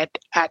said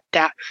at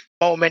that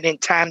moment in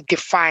time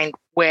defined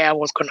where I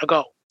was going to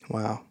go.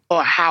 Wow.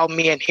 Or how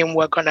me and him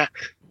were going to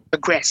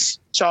progress.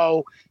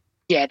 So,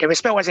 yeah, the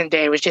respect wasn't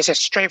there. It was just a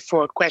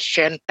straightforward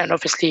question. And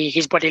obviously,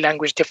 his body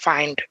language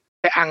defined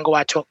the angle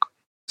I took.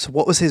 So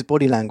what was his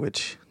body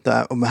language?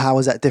 How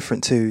was that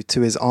different to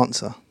his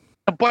answer?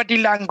 The body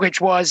language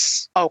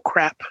was, oh,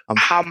 crap.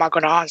 How am I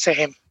going to answer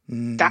him?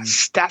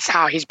 That's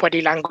how his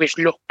body language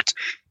looked.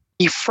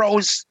 He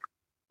froze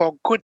for a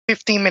good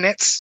 15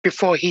 minutes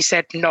before he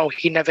said no.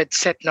 He never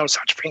said no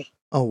such thing.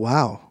 Oh,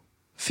 wow.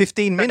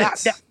 15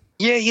 minutes?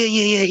 Yeah.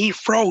 He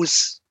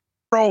froze.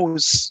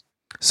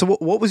 So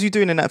what was you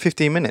doing in that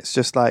 15 minutes?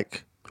 Just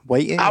like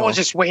waiting? I was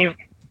just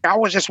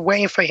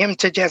waiting for him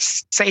to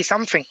just say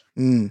something,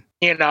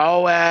 you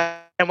know.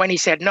 And when he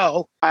said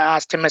no, I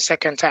asked him a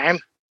second time.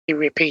 He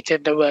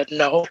repeated the word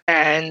no.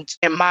 And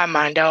in my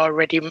mind, I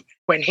already,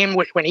 when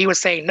he was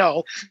saying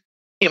no,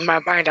 in my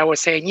mind, I was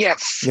saying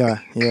yes. Yeah.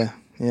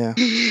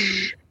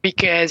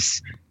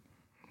 Because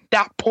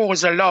that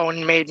pause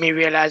alone made me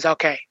realize,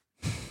 okay,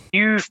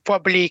 you've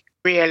probably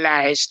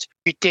realized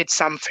you did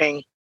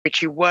something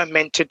which you weren't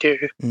meant to do.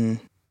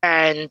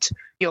 And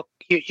you're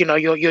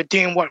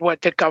doing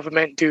what the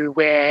government do,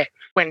 where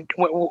when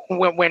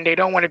they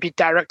don't want to be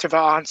direct with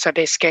an answer,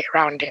 they skate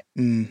around it.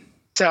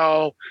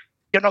 So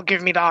you're not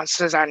giving me the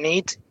answers I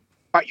need,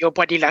 but your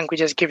body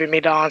language is giving me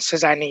the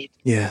answers I need.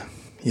 Yeah.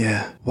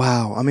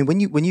 Wow. I mean,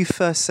 when you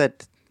first said,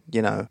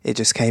 it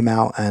just came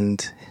out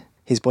and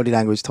his body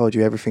language told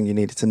you everything you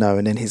needed to know,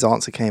 and then his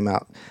answer came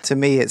out. To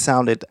me, it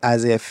sounded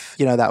as if,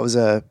 that was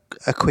a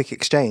quick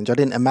exchange. I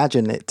didn't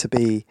imagine it to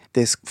be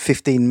this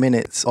 15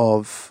 minutes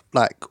of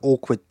like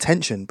awkward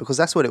tension, because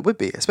that's what it would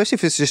be, especially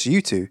if it's just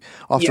you two.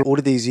 After all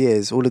of these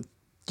years,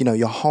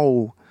 your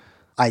whole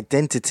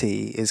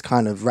identity is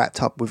kind of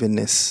wrapped up within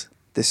this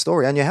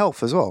story, and your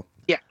health as well.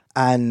 Yeah.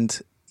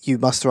 And you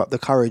muster up the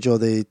courage or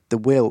the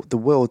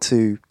will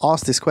to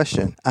ask this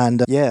question.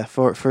 And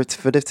for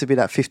there to be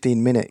that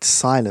 15-minute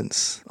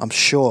silence, I'm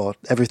sure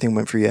everything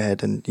went through your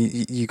head and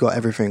you got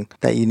everything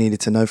that you needed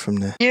to know from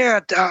there.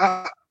 Yeah,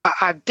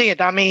 I did.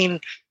 I mean,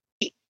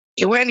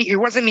 it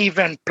wasn't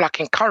even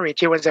plucking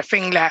courage. It was a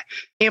thing that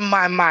in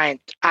my mind,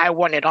 I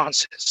wanted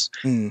answers.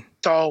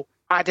 So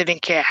I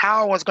didn't care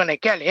how I was going to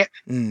get it.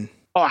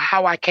 Or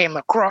how I came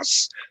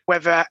across,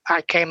 whether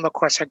I came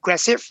across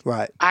aggressive.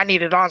 Right. I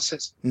needed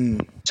answers.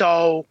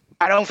 So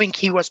I don't think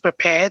he was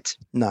prepared.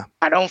 No.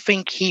 I don't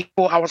think he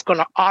thought I was going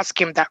to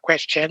ask him that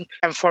question.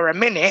 And for a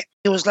minute,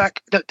 it was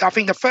like, I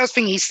think the first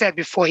thing he said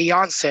before he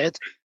answered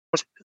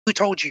was, who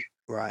told you?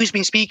 Right. Who's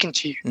been speaking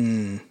to you?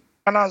 And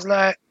I was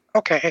like,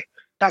 okay,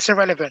 that's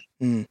irrelevant.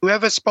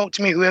 Whoever spoke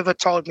to me, whoever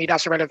told me,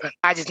 that's irrelevant.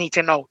 I just need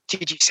to know,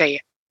 did you say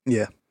it?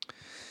 Yeah.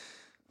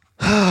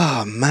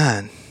 Oh,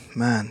 man.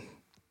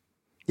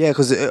 Yeah,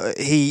 because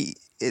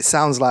it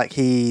sounds like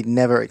he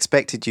never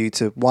expected you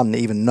to, one,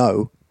 even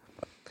know,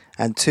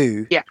 and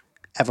two,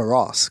 ever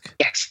ask.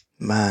 Yes.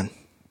 Man.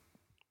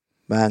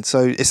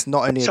 So it's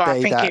not only a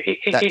day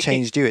that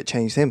changed you, it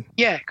changed him.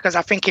 Yeah, because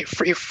I think it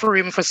threw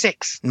him for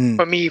six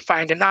for me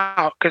finding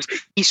out. Because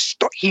he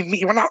stopped.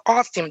 When I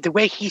asked him, the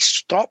way he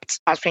stopped,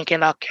 I was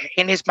thinking, okay,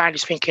 in his mind,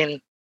 he's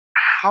thinking,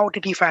 how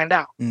did he find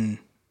out?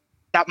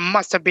 That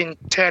must have been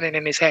turning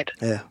in his head.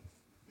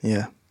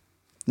 Yeah.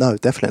 No,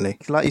 definitely.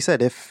 Like you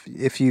said,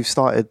 if you've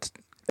started,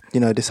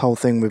 this whole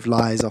thing with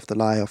lies after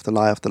lie after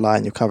lie after lie,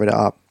 and you've covered it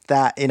up,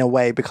 that in a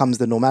way becomes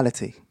the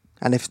normality.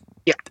 And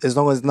as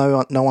long as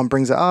no one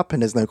brings it up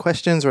and there's no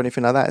questions or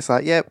anything like that, it's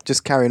like,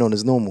 just carrying on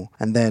as normal.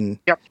 And then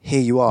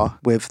here you are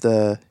with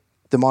the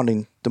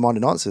demanding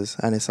answers,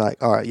 and it's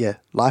like, all right,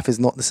 life is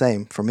not the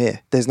same from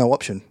here. There's no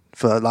option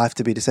for life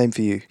to be the same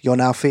for you. You're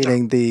now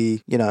feeling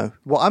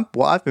what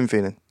I've been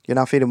feeling. You're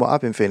now feeling what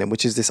I've been feeling,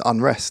 which is this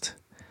unrest.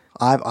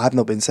 I've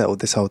not been settled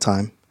this whole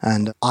time.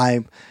 And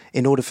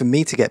in order for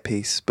me to get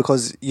peace,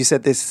 because you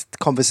said this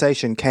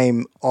conversation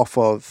came off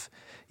of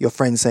your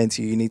friend saying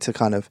to you need to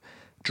kind of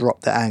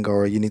drop the anger,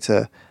 or you need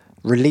to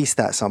release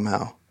that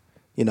somehow,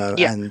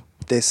 and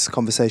this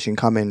conversation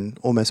coming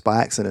almost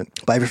by accident.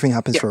 But everything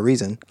happens for a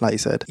reason, like you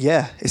said.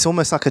 Yeah, it's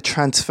almost like a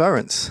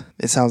transference,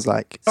 it sounds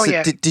like. Oh, so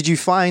yeah. Did you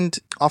find,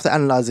 after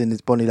analysing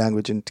his body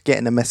language and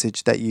getting a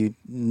message that you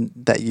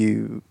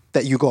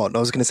got, I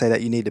was going to say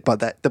that you needed, but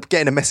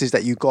getting a message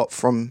that you got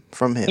from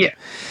him,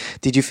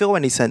 did you feel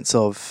any sense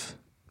of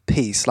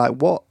peace?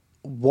 Like what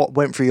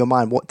went through your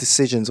mind? What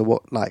decisions or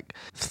what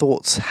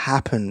thoughts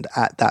happened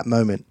at that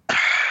moment?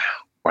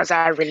 Was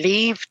I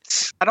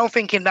relieved? I don't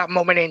think in that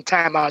moment in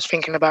time I was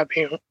thinking about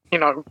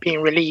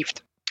being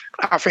relieved.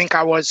 I think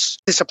I was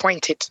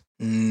disappointed.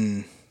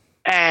 And,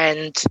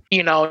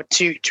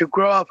 to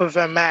grow up with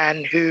a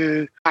man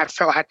who I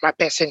felt had my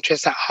best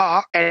interests at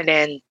heart, and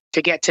then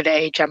to get to the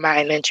age I'm at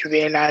and then to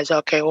realize,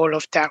 okay, all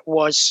of that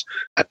was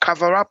a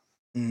cover-up.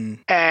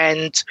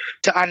 And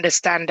to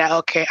understand that,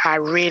 okay, I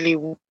really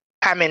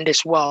am in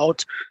this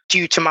world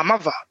due to my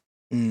mother.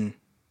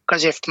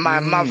 Because if my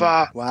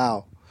mother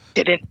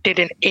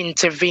didn't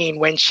intervene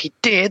when she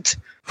did,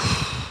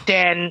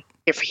 then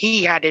if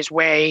he had his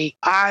way,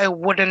 I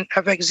wouldn't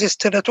have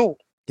existed at all.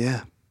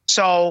 Yeah.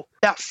 So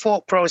that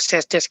thought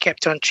process just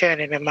kept on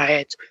churning in my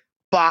head.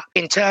 But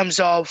in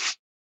terms of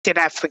Did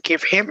I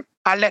forgive him?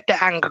 I let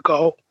the anger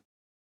go.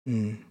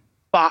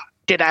 But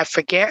did I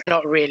forget?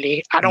 Not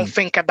really. I don't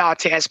think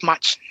about it as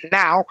much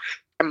now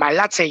in my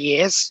latter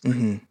years,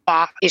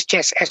 but it's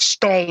just a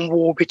stone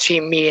wall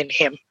between me and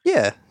him.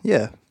 Yeah,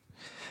 yeah.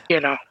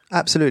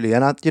 Absolutely.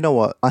 And you know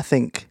what? I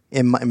think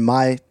in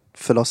my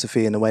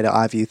philosophy and the way that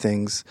I view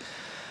things,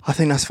 I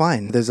think that's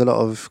fine. There's a lot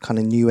of kind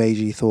of new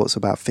agey thoughts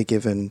about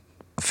forgive and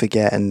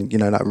forget and,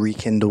 like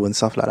rekindle and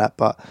stuff like that.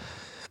 But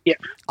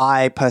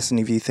I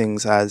personally view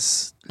things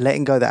as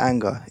letting go the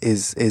anger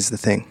is the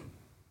thing.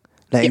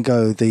 Letting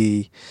go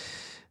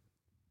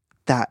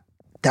that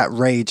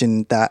rage,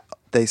 and that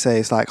they say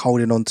it's like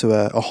holding on to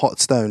a hot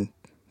stone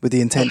with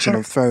the intention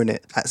of throwing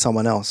it at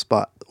someone else,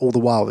 but all the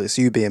while it's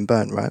you being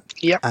burnt, right?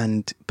 Yeah.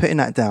 And putting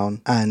that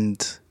down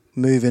and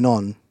moving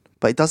on,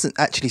 but it doesn't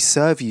actually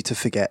serve you to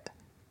forget.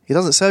 It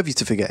doesn't serve you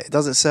to forget. It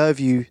doesn't serve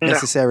you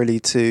necessarily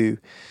to,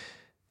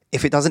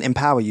 if it doesn't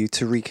empower you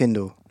to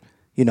rekindle,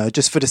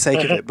 just for the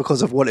sake of it,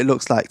 because of what it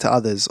looks like to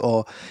others,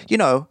 or,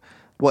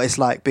 what it's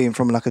like being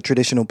from like a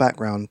traditional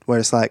background where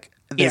it's like,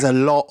 there's a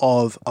lot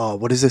of, oh,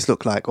 what does this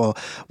look like? Or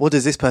what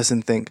does this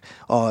person think?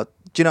 Or,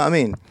 do you know what I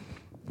mean?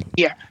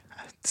 Yeah.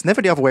 It's never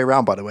the other way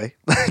around, by the way.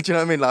 Do you know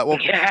what I mean? Like,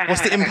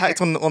 what's the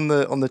impact on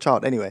the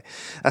child? Anyway,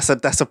 that's a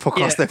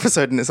podcast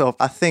episode in itself.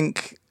 I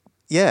think,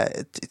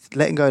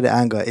 letting go of the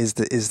anger is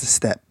the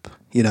step,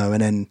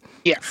 and then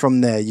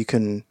from there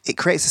it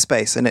creates a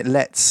space and it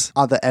lets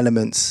other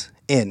elements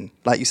in.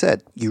 Like you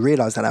said, you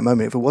realised at that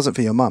moment, if it wasn't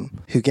for your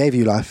mum who gave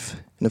you life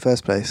in the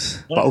first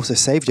place, but also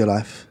saved your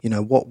life,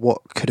 what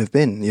could have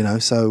been,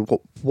 so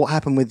what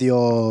happened with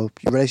your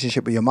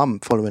relationship with your mum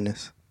following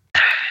this?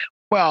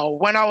 Well,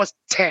 when I was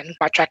 10,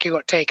 my trachea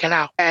got taken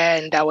out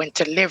and I went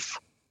to live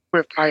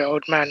with my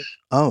old man.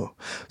 Oh,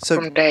 so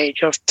from the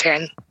age of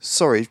 10.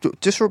 Sorry,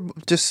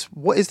 just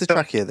what is the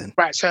trachea then?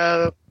 Right,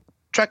 so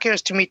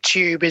tracheostomy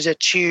tube is a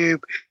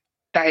tube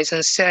that is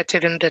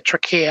inserted in the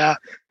trachea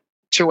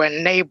to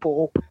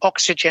enable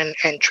oxygen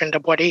entering the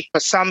body. For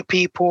some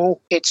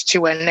people, it's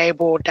to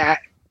enable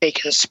that they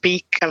can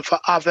speak, and for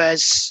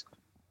others,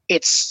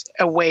 it's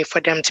a way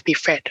for them to be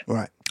fed.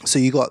 Right. So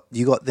you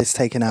got this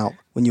taken out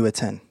when you were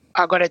 10?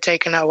 I got it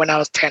taken out when I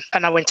was 10,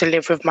 and I went to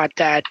live with my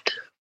dad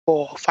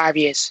for 5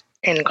 years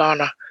in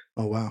Ghana.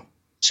 Oh, wow.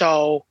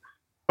 So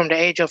from the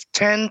age of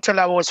 10 till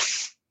I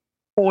was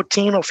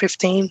 14 or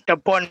 15, the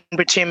bond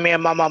between me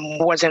and my mum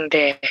wasn't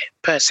there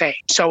per se.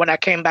 So when I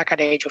came back at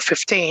the age of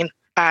 15,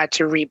 I had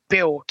to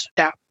rebuild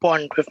that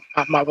bond with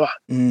my mother.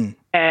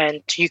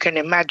 And you can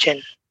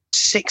imagine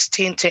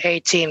 16 to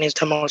 18 is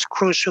the most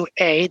crucial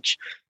age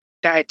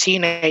that a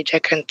teenager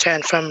can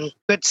turn from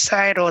good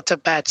side or to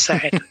bad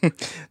side.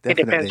 It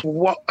depends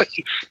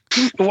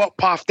what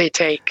path they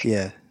take.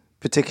 Yeah,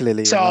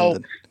 particularly in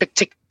London.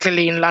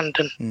 Particularly in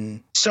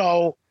London.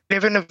 So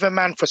living with a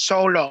man for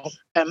so long,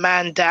 a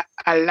man that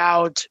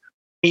allowed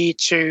me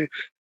to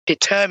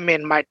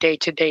determine my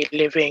day-to-day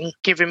living,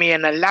 giving me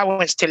an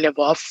allowance to live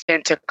off,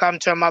 then to come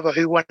to a mother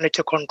who wanted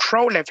to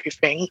control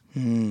everything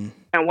and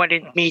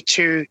wanted me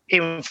to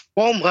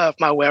inform her of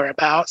my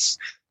whereabouts,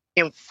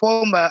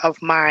 inform her of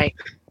my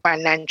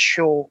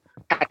financial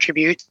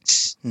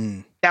attributes.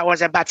 That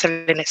was a battle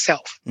in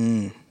itself.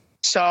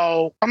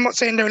 So I'm not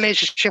saying the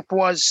relationship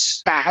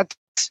was bad,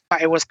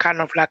 but it was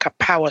kind of like a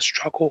power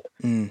struggle.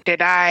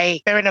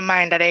 Bearing in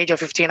mind at the age of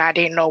 15, I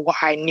didn't know what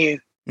I knew.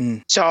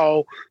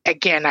 So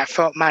again, I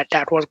felt my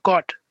dad was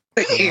God.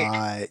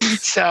 Right.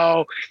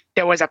 So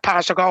there was a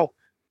power struggle.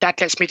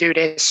 Dad lets me do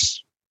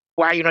this.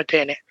 Why are you not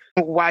doing it?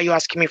 Why are you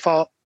asking me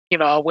for,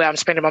 where I'm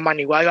spending my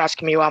money? Why are you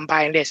asking me where I'm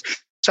buying this?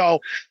 So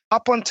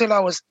up until I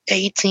was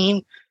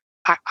 18,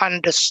 I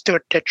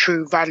understood the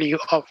true value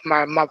of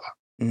my mother.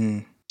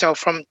 So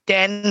from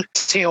then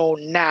till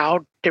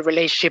now, the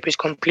relationship is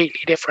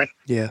completely different.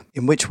 Yeah.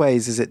 In which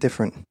ways is it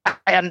different?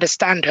 I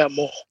understand her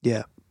more.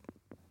 Yeah.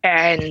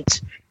 And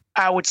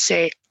I would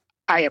say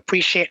I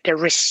appreciate the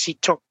risks he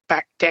took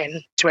back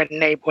then to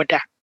enable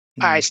that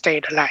I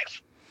stayed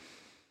alive.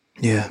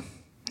 Yeah.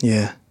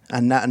 Yeah.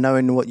 And that,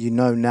 knowing what you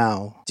know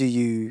now, do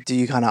you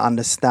kind of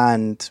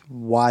understand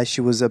why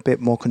she was a bit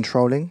more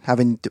controlling?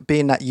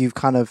 Being that you've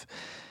kind of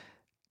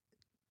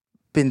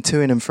been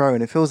to and fro,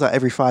 it feels like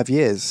every 5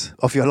 years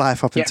of your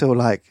life up until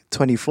like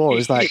 24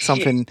 is like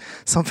something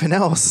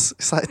else.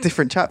 It's like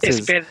different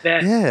chapters. It's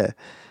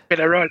been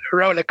a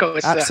roller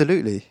coaster.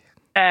 Absolutely.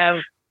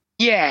 I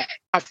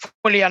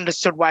fully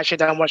understood why she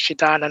done what she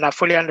done, and I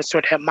fully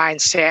understood her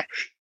mindset.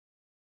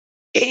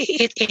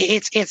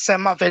 It's a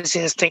mother's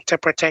instinct to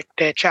protect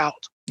their child.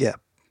 Yeah.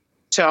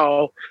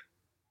 So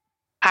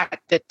at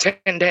the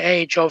tender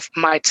age of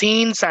my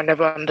teens, I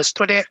never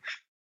understood it.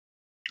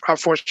 I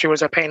thought she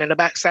was a pain in the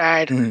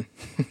backside, but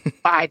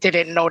I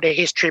didn't know the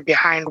history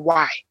behind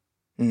why.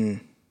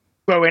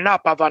 Growing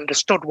up, I've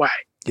understood why.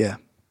 Yeah.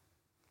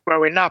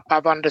 Growing up,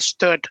 I've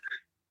understood,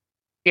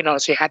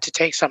 she had to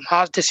take some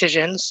hard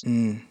decisions.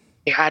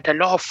 She had a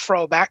lot of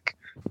throwback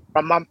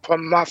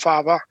from my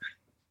father,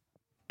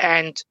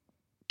 and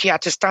she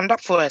had to stand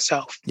up for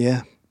herself.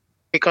 Yeah.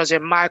 Because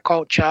in my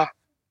culture,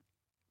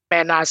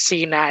 men are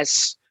seen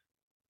as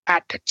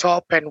at the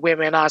top and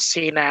women are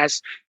seen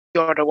as,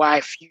 you're the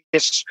wife, you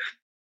just,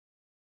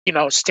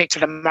 stick to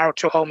the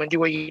marital home and do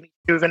what you need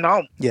to do in the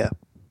home. Yeah.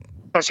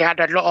 Because you had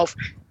a lot of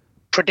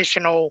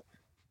traditional,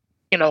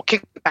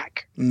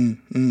 kickback,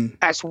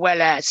 as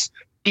well as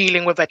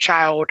dealing with a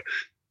child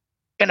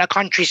in a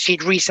country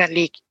she'd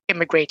recently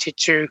immigrated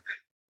to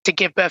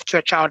give birth to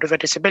a child with a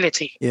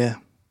disability. Yeah.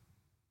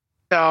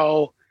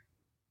 So,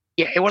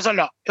 yeah, it was a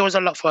lot. It was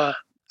a lot for her.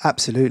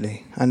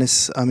 Absolutely. And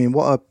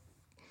what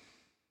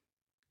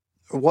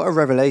a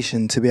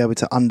revelation to be able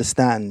to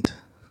understand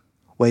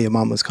where your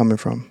mum was coming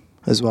from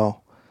as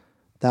well.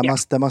 That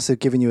must have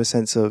given you a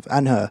sense of,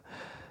 and her,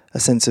 a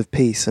sense of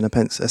peace and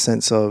a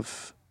sense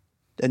of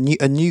a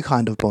new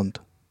kind of bond.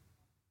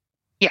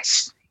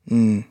 Yes.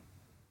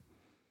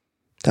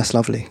 That's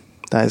lovely.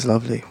 That is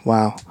lovely.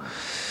 Wow.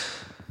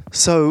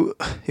 So,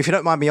 if you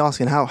don't mind me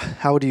asking, how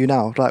old are you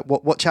now? Like,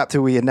 what chapter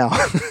are we in now?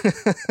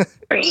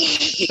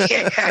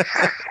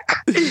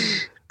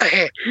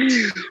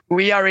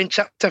 We are in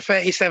chapter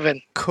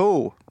 37.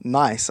 Cool.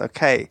 Nice.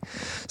 Okay.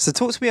 So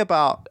talk to me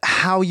about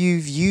how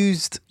you've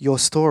used your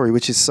story,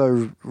 which is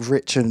so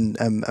rich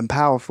and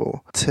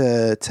powerful,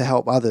 to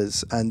help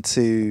others and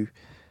to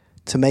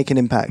make an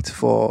impact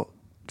for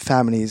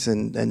families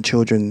and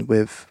children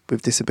with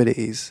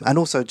disabilities. And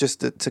also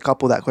just to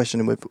couple that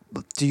question with,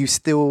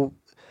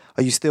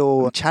 are you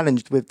still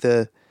challenged with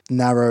the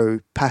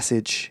narrow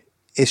passage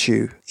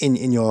issue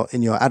in your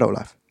adult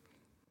life?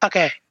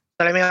 Okay.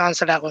 So let me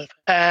answer that one.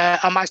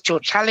 Am I still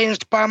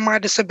challenged by my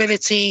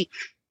disability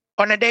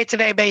on a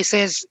day-to-day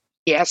basis?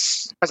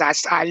 Yes,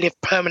 because I live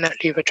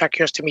permanently with a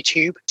tracheostomy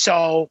tube.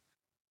 So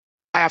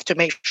I have to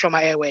make sure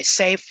my airway is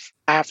safe.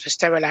 I have to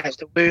sterilize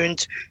the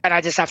wound. And I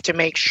just have to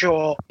make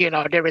sure,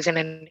 there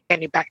isn't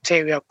any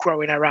bacteria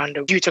growing around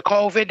it. Due to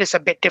COVID, it's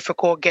a bit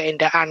difficult getting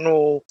the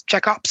annual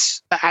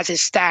checkups. But as it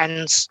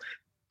stands,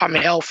 I'm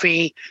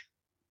healthy.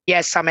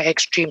 Yes, I'm an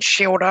extreme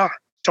shielder.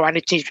 So I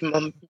need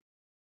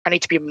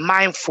to be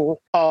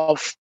mindful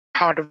of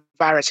how the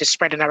virus is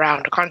spreading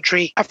around the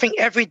country. I think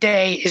every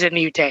day is a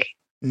new day.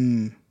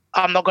 I'm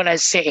not going to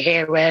sit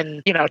here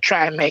and,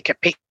 try and make a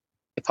picture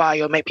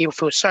or make people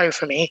feel sorry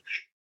for me.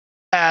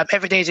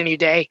 Every day is a new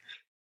day.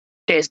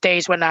 There's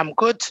days when I'm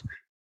good.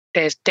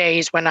 There's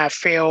days when I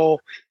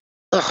feel,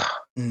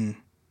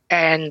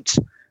 and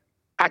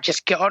I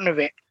just get on with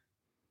it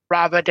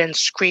rather than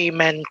scream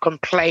and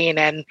complain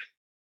and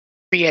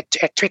be a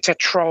Twitter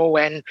troll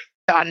and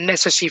the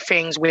unnecessary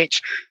things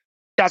which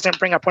doesn't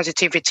bring a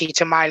positivity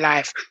to my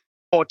life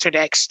or to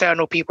the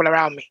external people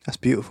around me. That's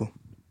beautiful.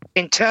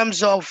 In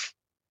terms of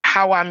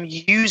how I'm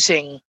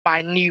using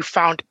my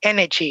newfound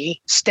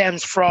energy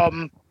stems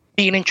from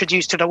being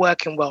introduced to the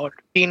working world,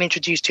 being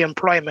introduced to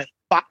employment.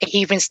 But it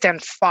even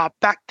stems far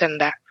back than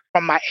that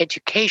from my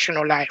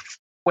educational life,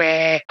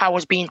 where I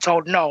was being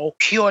told no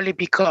purely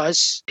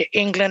because the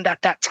England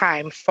at that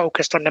time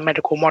focused on the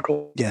medical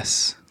model.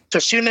 Yes. So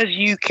as soon as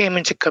you came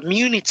into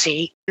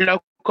community,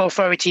 local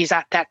authorities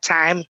at that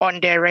time on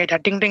their radar,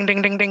 ding, ding,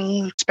 ding, ding,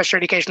 ding, special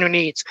educational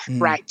needs.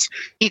 Right.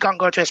 He can't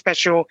go to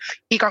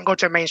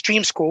a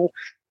mainstream school.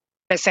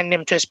 Let's send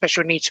him to a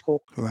special needs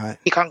school. Right.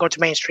 He can't go to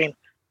mainstream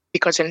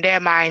because in their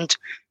mind,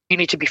 you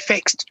need to be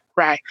fixed.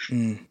 Right.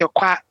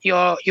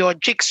 You're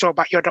jigsaw,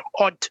 but you're the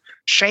odd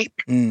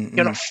shape.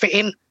 You're not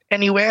fitting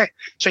anywhere.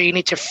 So you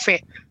need to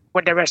fit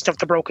with the rest of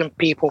the broken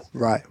people.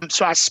 Right.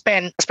 So I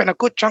spent a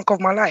good chunk of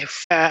my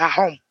life at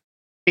home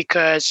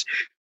because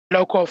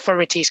local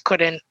authorities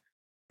couldn't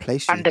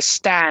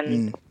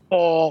understand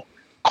or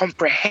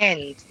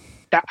comprehend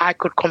that I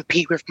could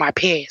compete with my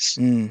peers.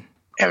 And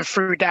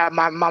through that,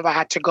 my mother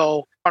had to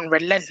go on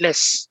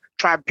relentless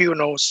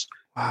tribunals.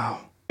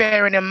 Wow.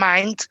 Bearing in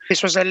mind,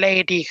 this was a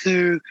lady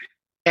who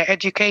her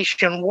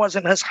education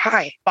wasn't as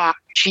high, but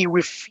she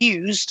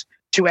refused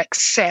to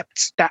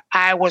accept that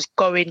I was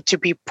going to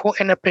be put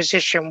in a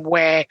position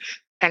where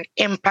an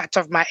impact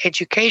of my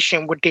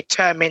education would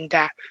determine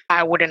that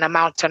I wouldn't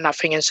amount to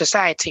nothing in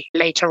society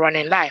later on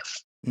in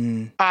life.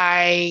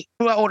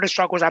 Throughout all the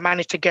struggles, I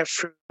managed to get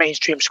through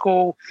mainstream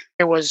school.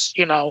 It was,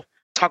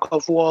 tug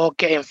of war,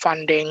 getting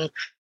funding,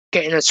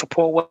 getting a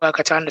support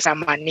worker to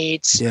understand my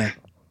needs,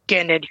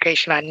 getting the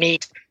education I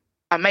need.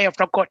 I may have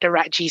not got the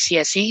right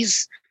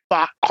GCSEs,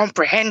 but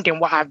comprehending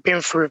what I've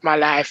been through with my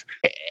life,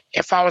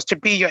 if I was to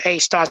be your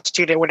A-star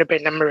student, it would have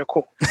been a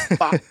miracle.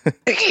 But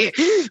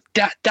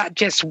that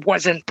just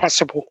wasn't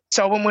possible.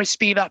 So when we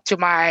speed up to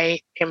my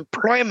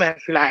employment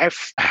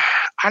life,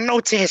 I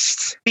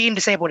noticed being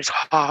disabled is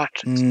hard.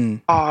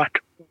 Hard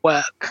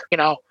work.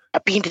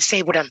 Being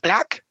disabled and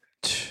black,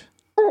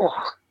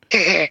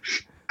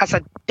 that's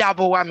a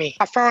double whammy.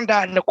 I found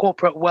out in the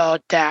corporate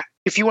world that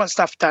if you want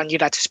stuff done,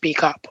 you'd have to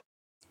speak up.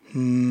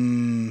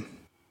 And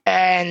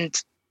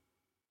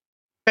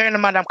bearing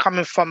in mind, I'm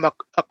coming from a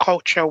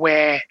culture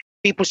where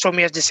people saw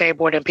me as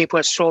disabled and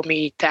people saw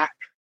me that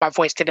my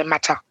voice didn't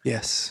matter.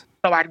 Yes.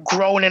 So I'd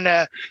grown in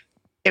an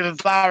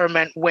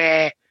environment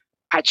where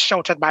I'd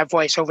sheltered my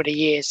voice over the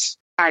years.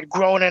 I'd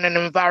grown in an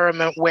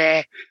environment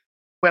where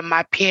when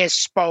my peers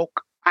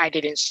spoke, I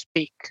didn't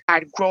speak.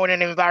 I'd grown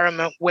in an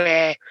environment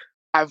where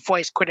my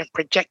voice couldn't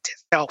project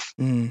itself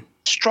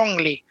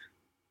strongly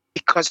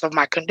because of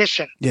my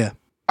condition. Yeah.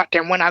 But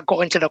then when I got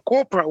into the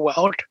corporate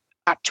world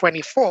at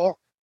 24,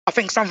 I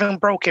think something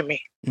broke in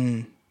me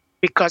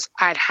because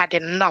I'd had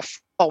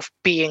enough of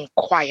being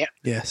quiet.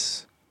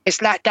 Yes.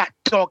 It's like that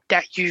dog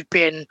that you've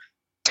been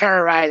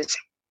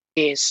terrorizing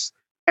is.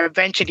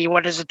 Eventually,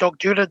 what does the dog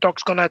do? The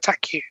dog's going to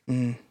attack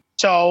you.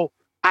 So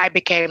I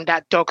became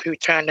that dog who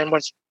turned and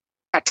was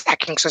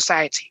attacking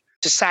society.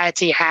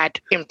 Society had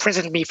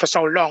imprisoned me for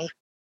so long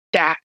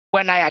that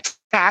when I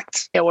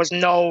attacked, there was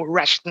no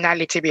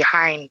rationality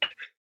behind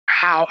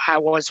how I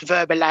was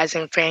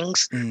verbalizing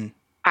things.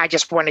 I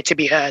just wanted to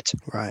be heard.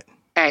 Right.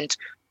 And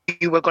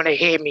you were going to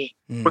hear me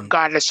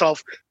regardless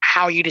of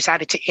how you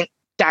decided to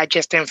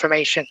digest the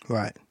information.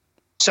 Right.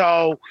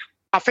 So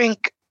I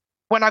think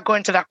when I go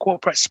into that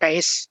corporate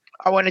space,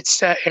 I wanted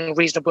certain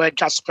reasonable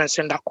adjustments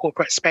in that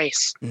corporate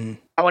space.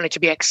 I wanted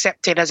to be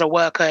accepted as a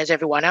worker as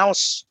everyone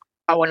else.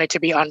 I wanted to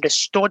be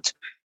understood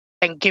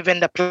and given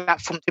the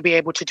platform to be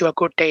able to do a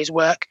good day's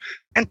work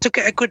and to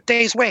get a good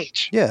day's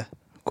wage. Yeah,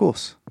 of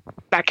course.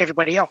 Like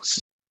everybody else.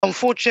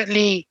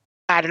 Unfortunately,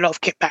 I had a lot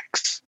of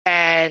kickbacks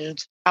and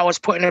I was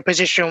put in a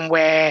position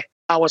where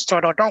I was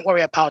told, oh, don't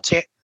worry about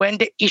it. When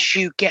the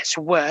issue gets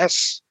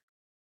worse,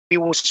 we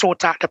will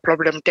sort out the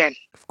problem then.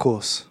 Of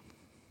course.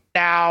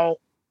 Now,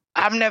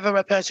 I'm never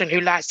a person who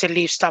likes to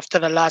leave stuff to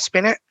the last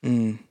minute.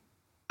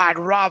 I'd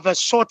rather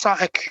sort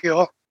out a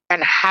cure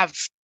and have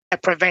a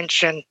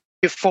prevention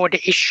before the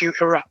issue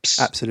erupts.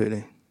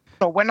 Absolutely.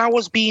 So when I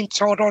was being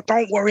told, oh,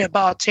 don't worry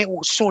about it,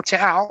 we'll sort it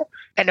out.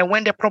 And then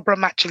when the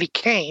problem actually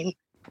came,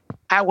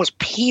 I was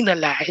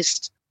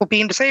penalized for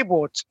being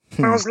disabled.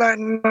 I was like,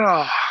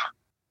 no,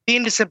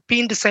 being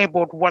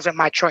disabled wasn't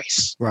my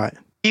choice. Right.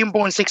 Being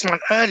born 6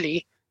 months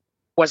early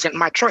wasn't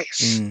my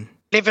choice.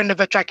 Living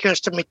with a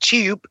tracheostomy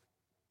tube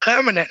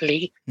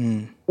permanently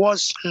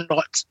was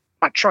not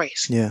my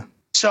choice. Yeah.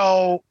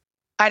 So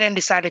I then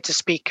decided to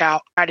speak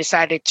out. I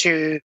decided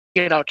to,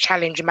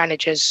 challenge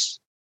managers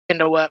in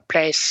the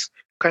workplace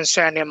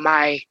concerning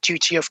my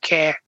duty of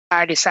care.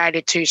 I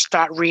decided to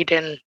start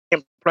reading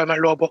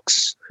employment law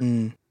books.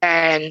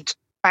 And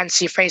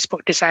fancy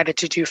Facebook decided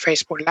to do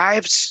Facebook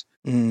Lives.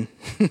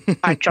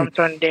 I jumped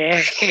on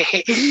there.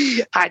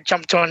 I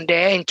jumped on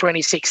there in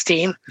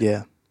 2016.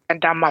 Yeah.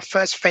 And done my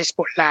first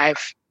Facebook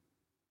Live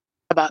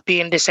about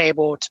being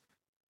disabled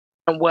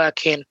and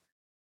working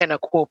in a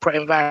corporate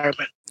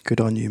environment.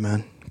 Good on you,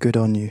 man. Good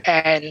on you.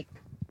 And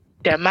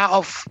the amount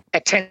of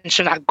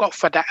attention I got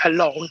for that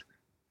alone,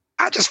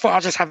 I just thought I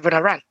was just having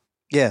a rant.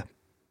 Yeah.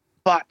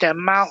 But the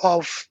amount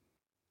of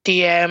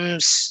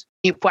DMs,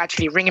 people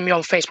actually ringing me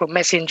on Facebook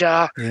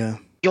Messenger,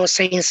 you're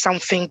saying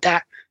something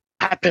that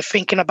I've been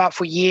thinking about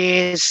for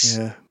years.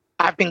 Yeah.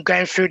 I've been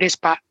going through this,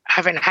 but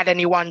haven't had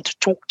anyone to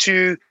talk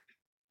to.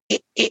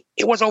 It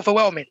was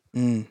overwhelming.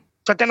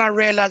 So then I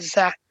realized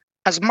that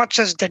as much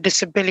as the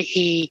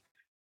Disability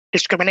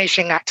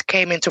Discrimination Act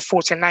came into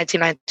force in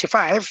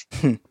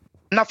 1995,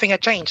 nothing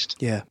had changed.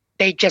 Yeah.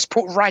 They just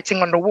put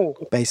writing on the wall.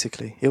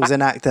 Basically. It was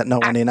an act that no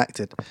one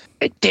enacted.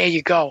 There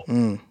you go.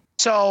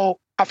 So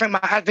I think my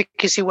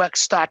advocacy work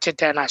started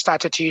then. I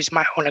started to use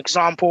my own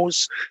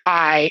examples.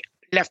 I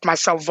left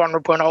myself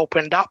vulnerable and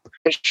opened up.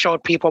 It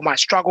showed people my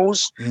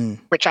struggles,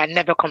 which I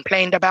never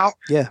complained about.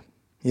 Yeah.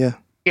 Yeah.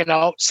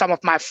 Some of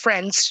my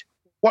friends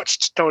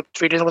watched those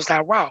videos and was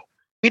like, wow,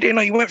 we didn't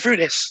know you went through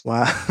this.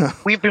 Wow.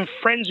 We've been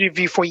friends with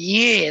you for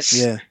years.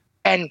 Yeah.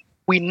 And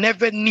we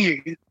never knew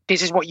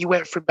this is what you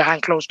went through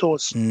behind closed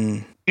doors.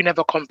 You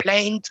never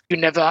complained. You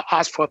never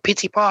asked for a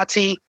pity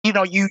party. You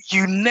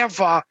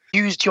never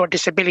used your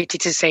disability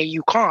to say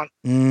you can't.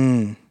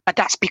 But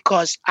that's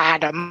because I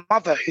had a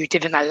mother who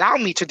didn't allow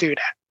me to do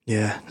that.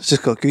 Yeah, it's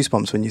just got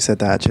goosebumps when you said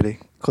that, actually.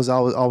 Because I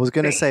was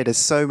going to say there's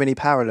so many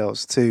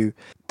parallels to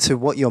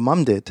what your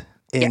mum did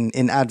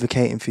in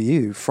advocating for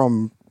you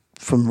from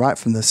right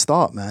from the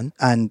start, man,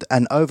 and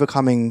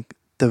overcoming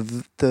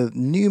the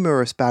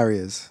numerous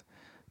barriers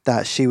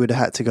that she would have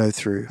had to go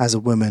through as a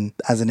woman,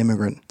 as an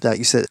immigrant. That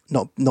you said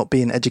not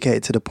being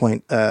educated to the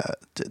point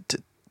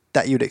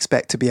that you'd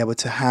expect to be able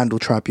to handle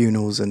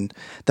tribunals and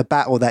the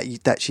battle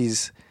that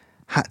she's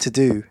had to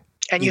do.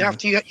 And you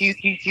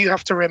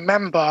have to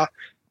remember,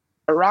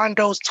 around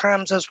those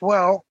times as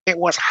well, it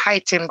was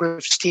heightened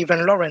with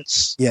Stephen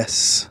Lawrence.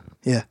 Yes.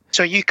 Yeah.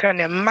 So you can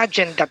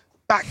imagine the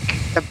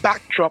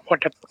backdrop or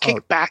the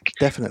kickback.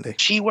 Definitely.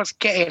 She was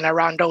getting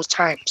around those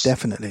times.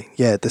 Definitely.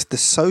 Yeah. The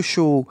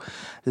social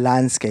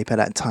landscape at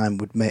that time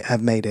would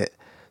have made it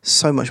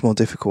so much more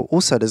difficult.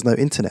 Also, there's no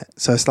internet.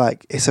 So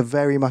it's a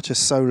very much a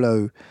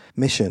solo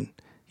mission,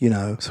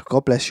 So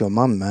God bless your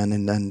mum, man.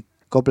 And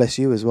God bless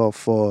you as well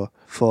for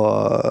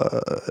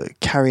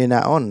carrying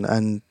that on.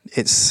 And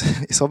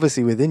it's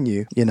obviously within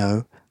you,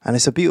 and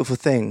it's a beautiful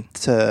thing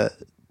to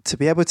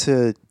be able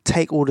to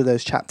take all of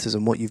those chapters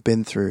and what you've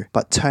been through,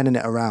 but turning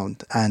it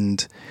around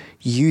and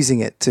using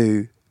it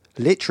to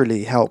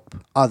literally help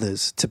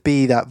others, to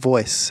be that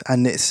voice.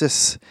 And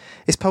it's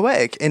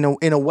poetic in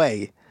a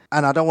way.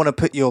 And I don't want to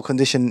put your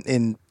condition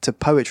into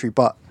poetry,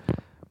 but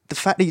the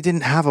fact that you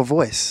didn't have a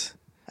voice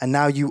and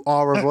now you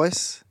are a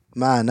voice.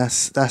 Man,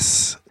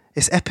 that's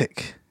it's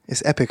epic.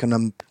 It's epic,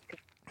 and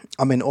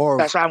I'm in awe.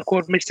 That's why I'm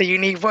called Mr.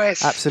 Unique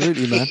Voice.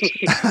 Absolutely, man.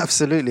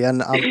 Absolutely,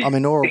 and I'm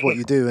in awe of what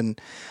you do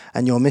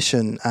and your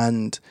mission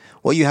and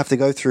what you have to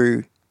go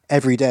through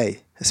every day,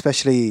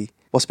 especially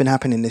what's been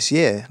happening this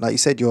year. Like you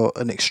said, you're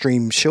an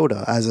extreme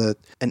shielder as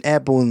an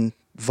airborne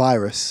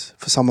virus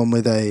for someone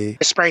with a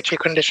respiratory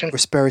condition.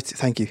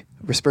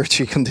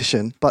 Respiratory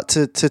condition. But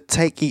to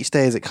take each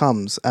day as it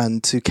comes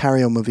and to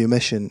carry on with your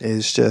mission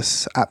is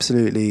just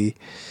absolutely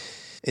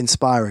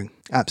inspiring.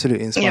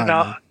 Absolutely inspiring. You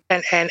know,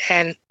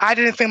 and I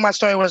didn't think my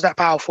story was that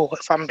powerful,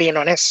 if I'm being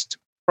honest,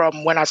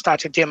 from when I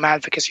started doing my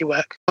advocacy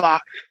work.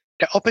 But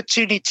the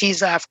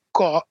opportunities I've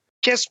got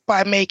just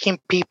by making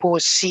people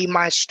see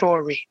my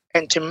story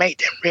and to make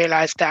them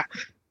realize that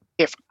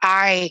if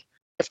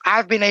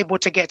I've been able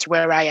to get to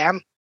where I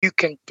am, you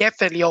can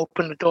definitely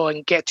open the door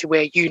and get to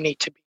where you need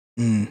to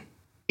be.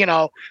 You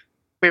know,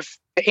 with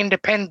the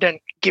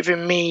Independent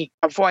giving me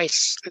a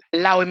voice,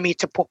 allowing me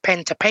to put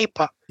pen to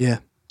paper,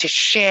 to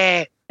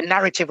share the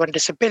narrative on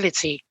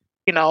disability.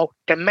 You know,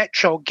 the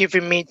Metro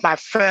giving me my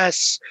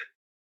first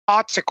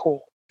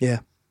article,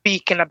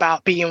 speaking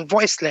about being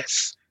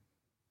voiceless.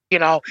 You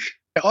know,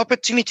 the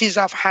opportunities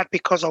I've had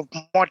because of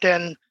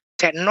modern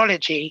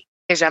technology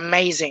is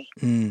amazing.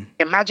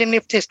 Imagine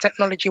if this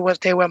technology was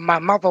there when my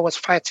mother was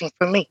fighting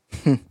for me.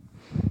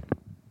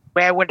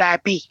 Where would I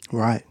be?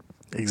 Right,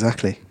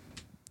 exactly.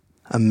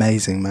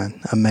 Amazing, man.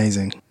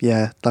 Amazing.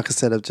 Yeah, like I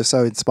said, I'm just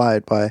so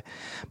inspired by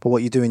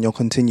what you do in your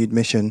continued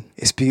mission.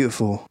 It's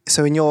beautiful.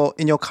 So in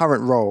your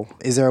current role,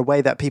 is there a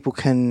way that people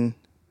can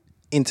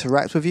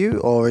interact with you,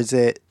 or is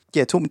it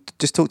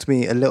talk to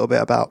me a little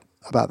bit about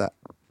that?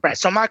 Right.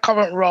 So my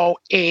current role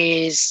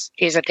is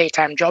a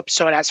daytime job.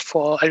 So that's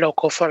for a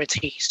local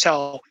authority.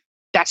 So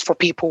that's for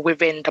people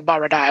within the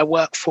borough that I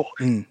work for.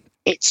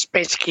 It's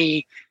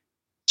basically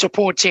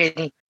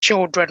supporting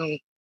children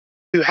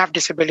who have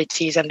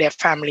disabilities and their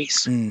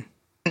families. And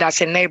that's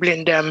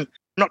enabling them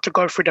not to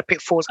go through the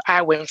pitfalls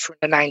I went through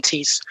in the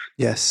 90s.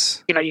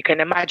 Yes. You know, you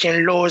can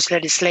imagine laws,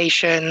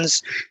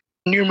 legislations,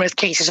 numerous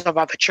cases of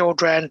other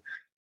children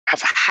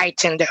have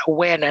heightened the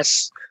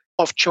awareness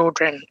of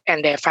children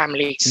and their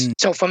families.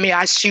 So for me,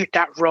 I suit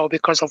that role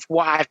because of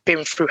what I've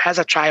been through as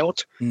a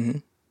child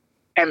and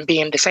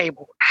being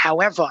disabled.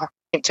 However,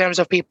 in terms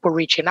of people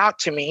reaching out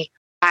to me,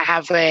 I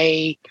have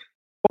a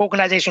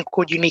organization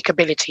called Unique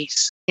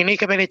Abilities.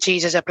 Unique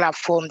Abilities is a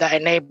platform that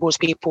enables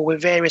people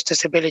with various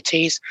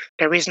disabilities.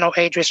 There is no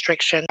age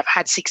restriction. I've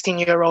had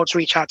 16-year-olds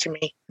reach out to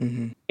me.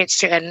 It's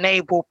to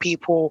enable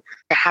people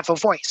to have a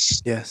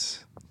voice.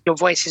 Yes. Your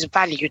voice is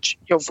valued.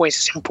 Your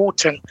voice is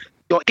important.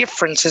 Your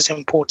difference is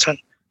important.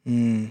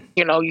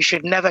 You know, you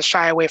should never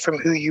shy away from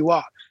who you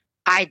are.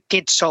 I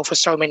did so for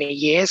so many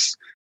years.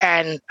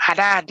 And had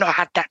I not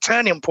had that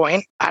turning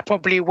point, I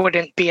probably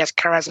wouldn't be as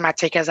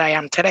charismatic as I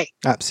am today.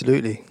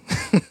 Absolutely.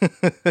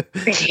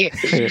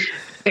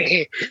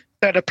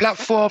 So the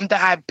platform that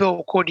I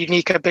built called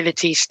Unique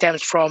Ability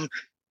stems from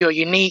you're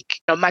unique,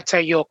 no matter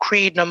your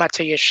creed, no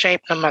matter your shape,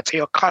 no matter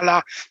your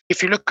color.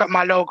 If you look at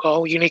my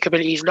logo, Unique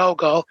Abilities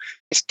logo,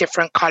 it's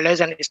different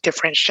colors and it's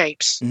different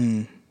shapes.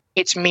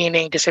 It's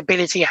meaning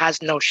disability has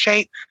no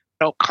shape,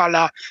 no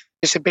color.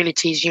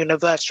 Disability is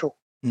universal.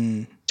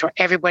 So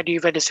everybody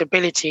with a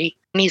disability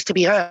needs to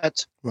be heard.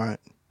 Right.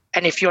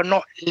 And if you're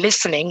not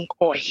listening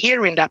or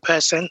hearing that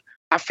person,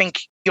 I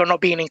think you're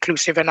not being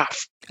inclusive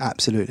enough.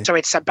 Absolutely. So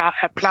it's about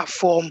a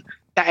platform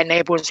that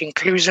enables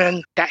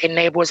inclusion, that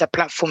enables a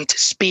platform to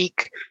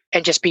speak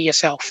and just be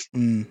yourself.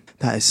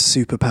 That is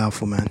super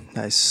powerful, man.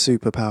 That is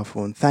super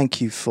powerful. And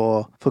thank you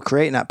for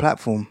creating that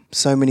platform.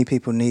 So many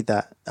people need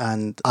that.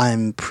 And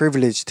I'm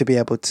privileged to be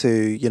able to,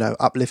 you know,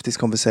 uplift this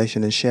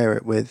conversation and share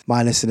it with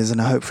my listeners. And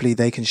hopefully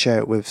they can share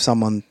it with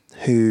someone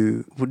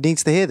who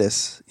needs to hear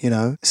this, you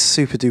know.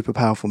 Super duper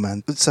powerful,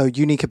 man. So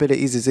Unique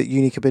Abilities, is it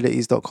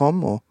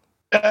uniqueabilities.com or?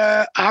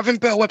 I haven't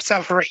built a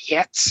website for it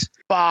yet,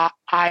 but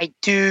I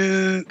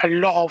do a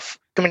lot of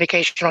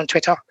communication on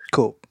Twitter.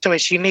 Cool. So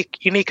it's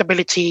Unique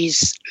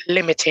Abilities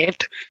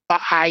Limited,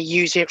 but I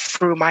use it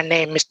through my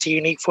name, Mr.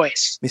 Unique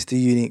Voice. Mr.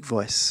 Unique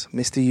Voice.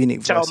 Mr.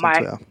 Unique Voice on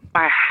Twitter.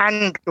 My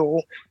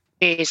handle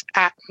is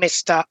at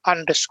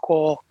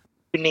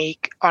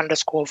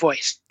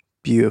Mr._Unique_Voice.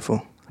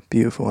 Beautiful.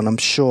 Beautiful. And I'm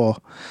sure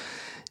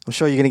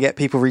you're going to get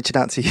people reaching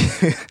out to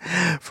you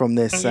from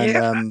this.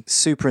 And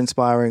super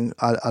inspiring.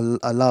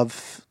 I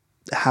love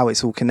how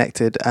it's all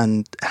connected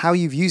and how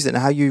you've used it and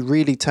how you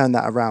really turn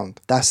that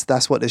around.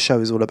 That's what this show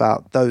is all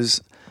about.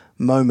 Those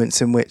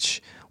moments in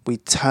which we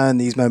turn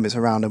these moments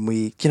around and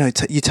we, you know,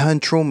 you turn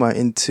trauma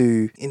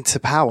into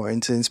power,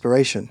 into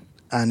inspiration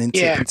and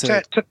into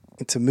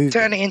movement.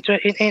 Turn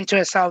it into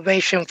a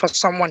salvation for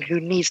someone who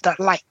needs that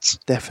light.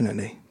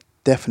 Definitely.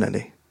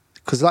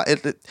 Because like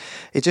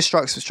it just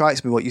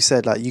strikes me what you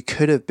said. Like you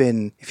could have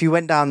been, if you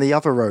went down the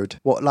other road,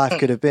 what life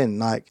could have been.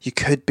 Like you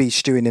could be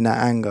stewing in that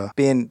anger,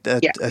 being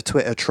a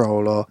Twitter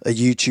troll or a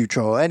YouTube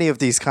troll, any of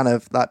these kind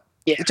of like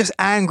just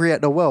angry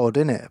at the world,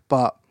 innit?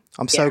 But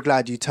I'm so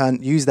glad you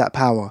use that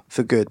power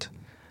for good,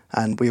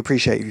 And we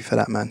appreciate you for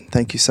that, man.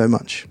 Thank you so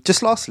much.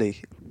 Just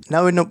lastly,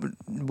 knowing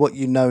what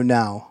you know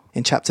now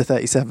in chapter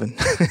 37,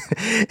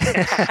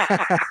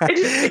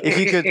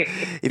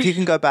 if you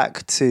can go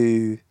back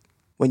to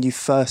when you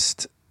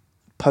first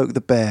poked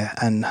the bear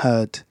and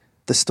heard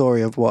the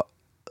story of what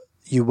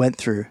you went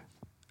through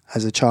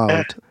as a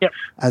child,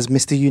 as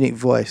Mr. Unique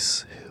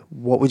Voice,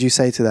 what would you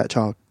say to that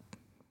child?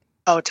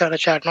 I would tell the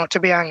child not to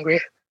be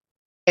angry.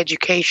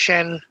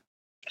 Education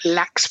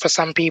lacks for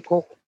some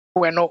people.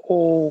 We're not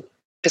all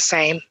the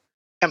same.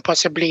 And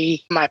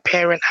possibly my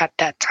parent at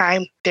that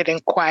time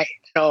didn't quite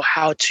know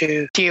how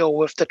to deal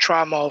with the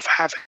trauma of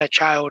having a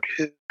child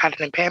who had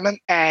an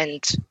impairment.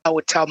 And I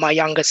would tell my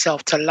younger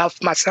self to love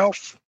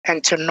myself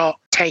and to not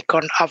take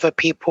on other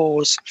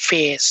people's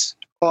fears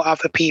or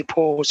other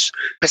people's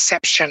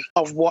perception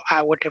of what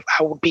I would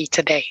be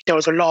today. There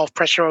was a lot of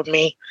pressure on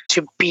me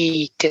to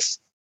be this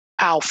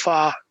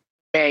alpha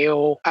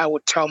male. I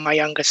would tell my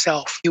younger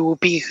self, you will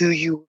be who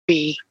you will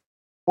be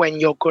when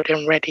you're good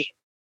and ready,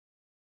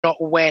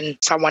 not when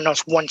someone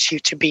else wants you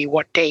to be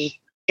what they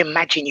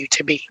imagine you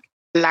to be.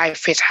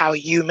 Life is how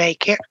you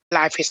make it.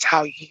 Life is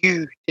how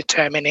you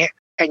determine it.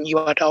 And you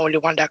are the only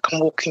one that can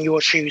walk in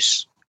your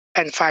shoes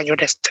and find your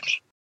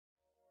destiny.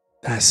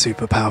 That's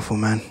super powerful,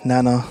 man.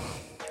 Nana,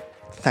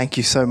 thank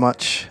you so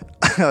much.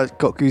 I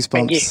got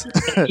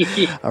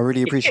goosebumps. I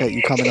really appreciate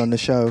you coming on the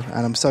show,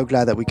 and I'm so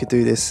glad that we could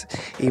do this,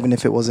 even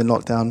if it was in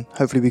lockdown.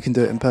 Hopefully we can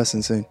do it in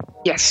person soon.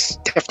 Yes,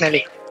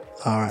 definitely.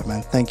 All right,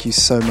 man. Thank you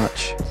so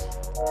much.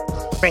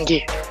 Thank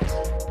you.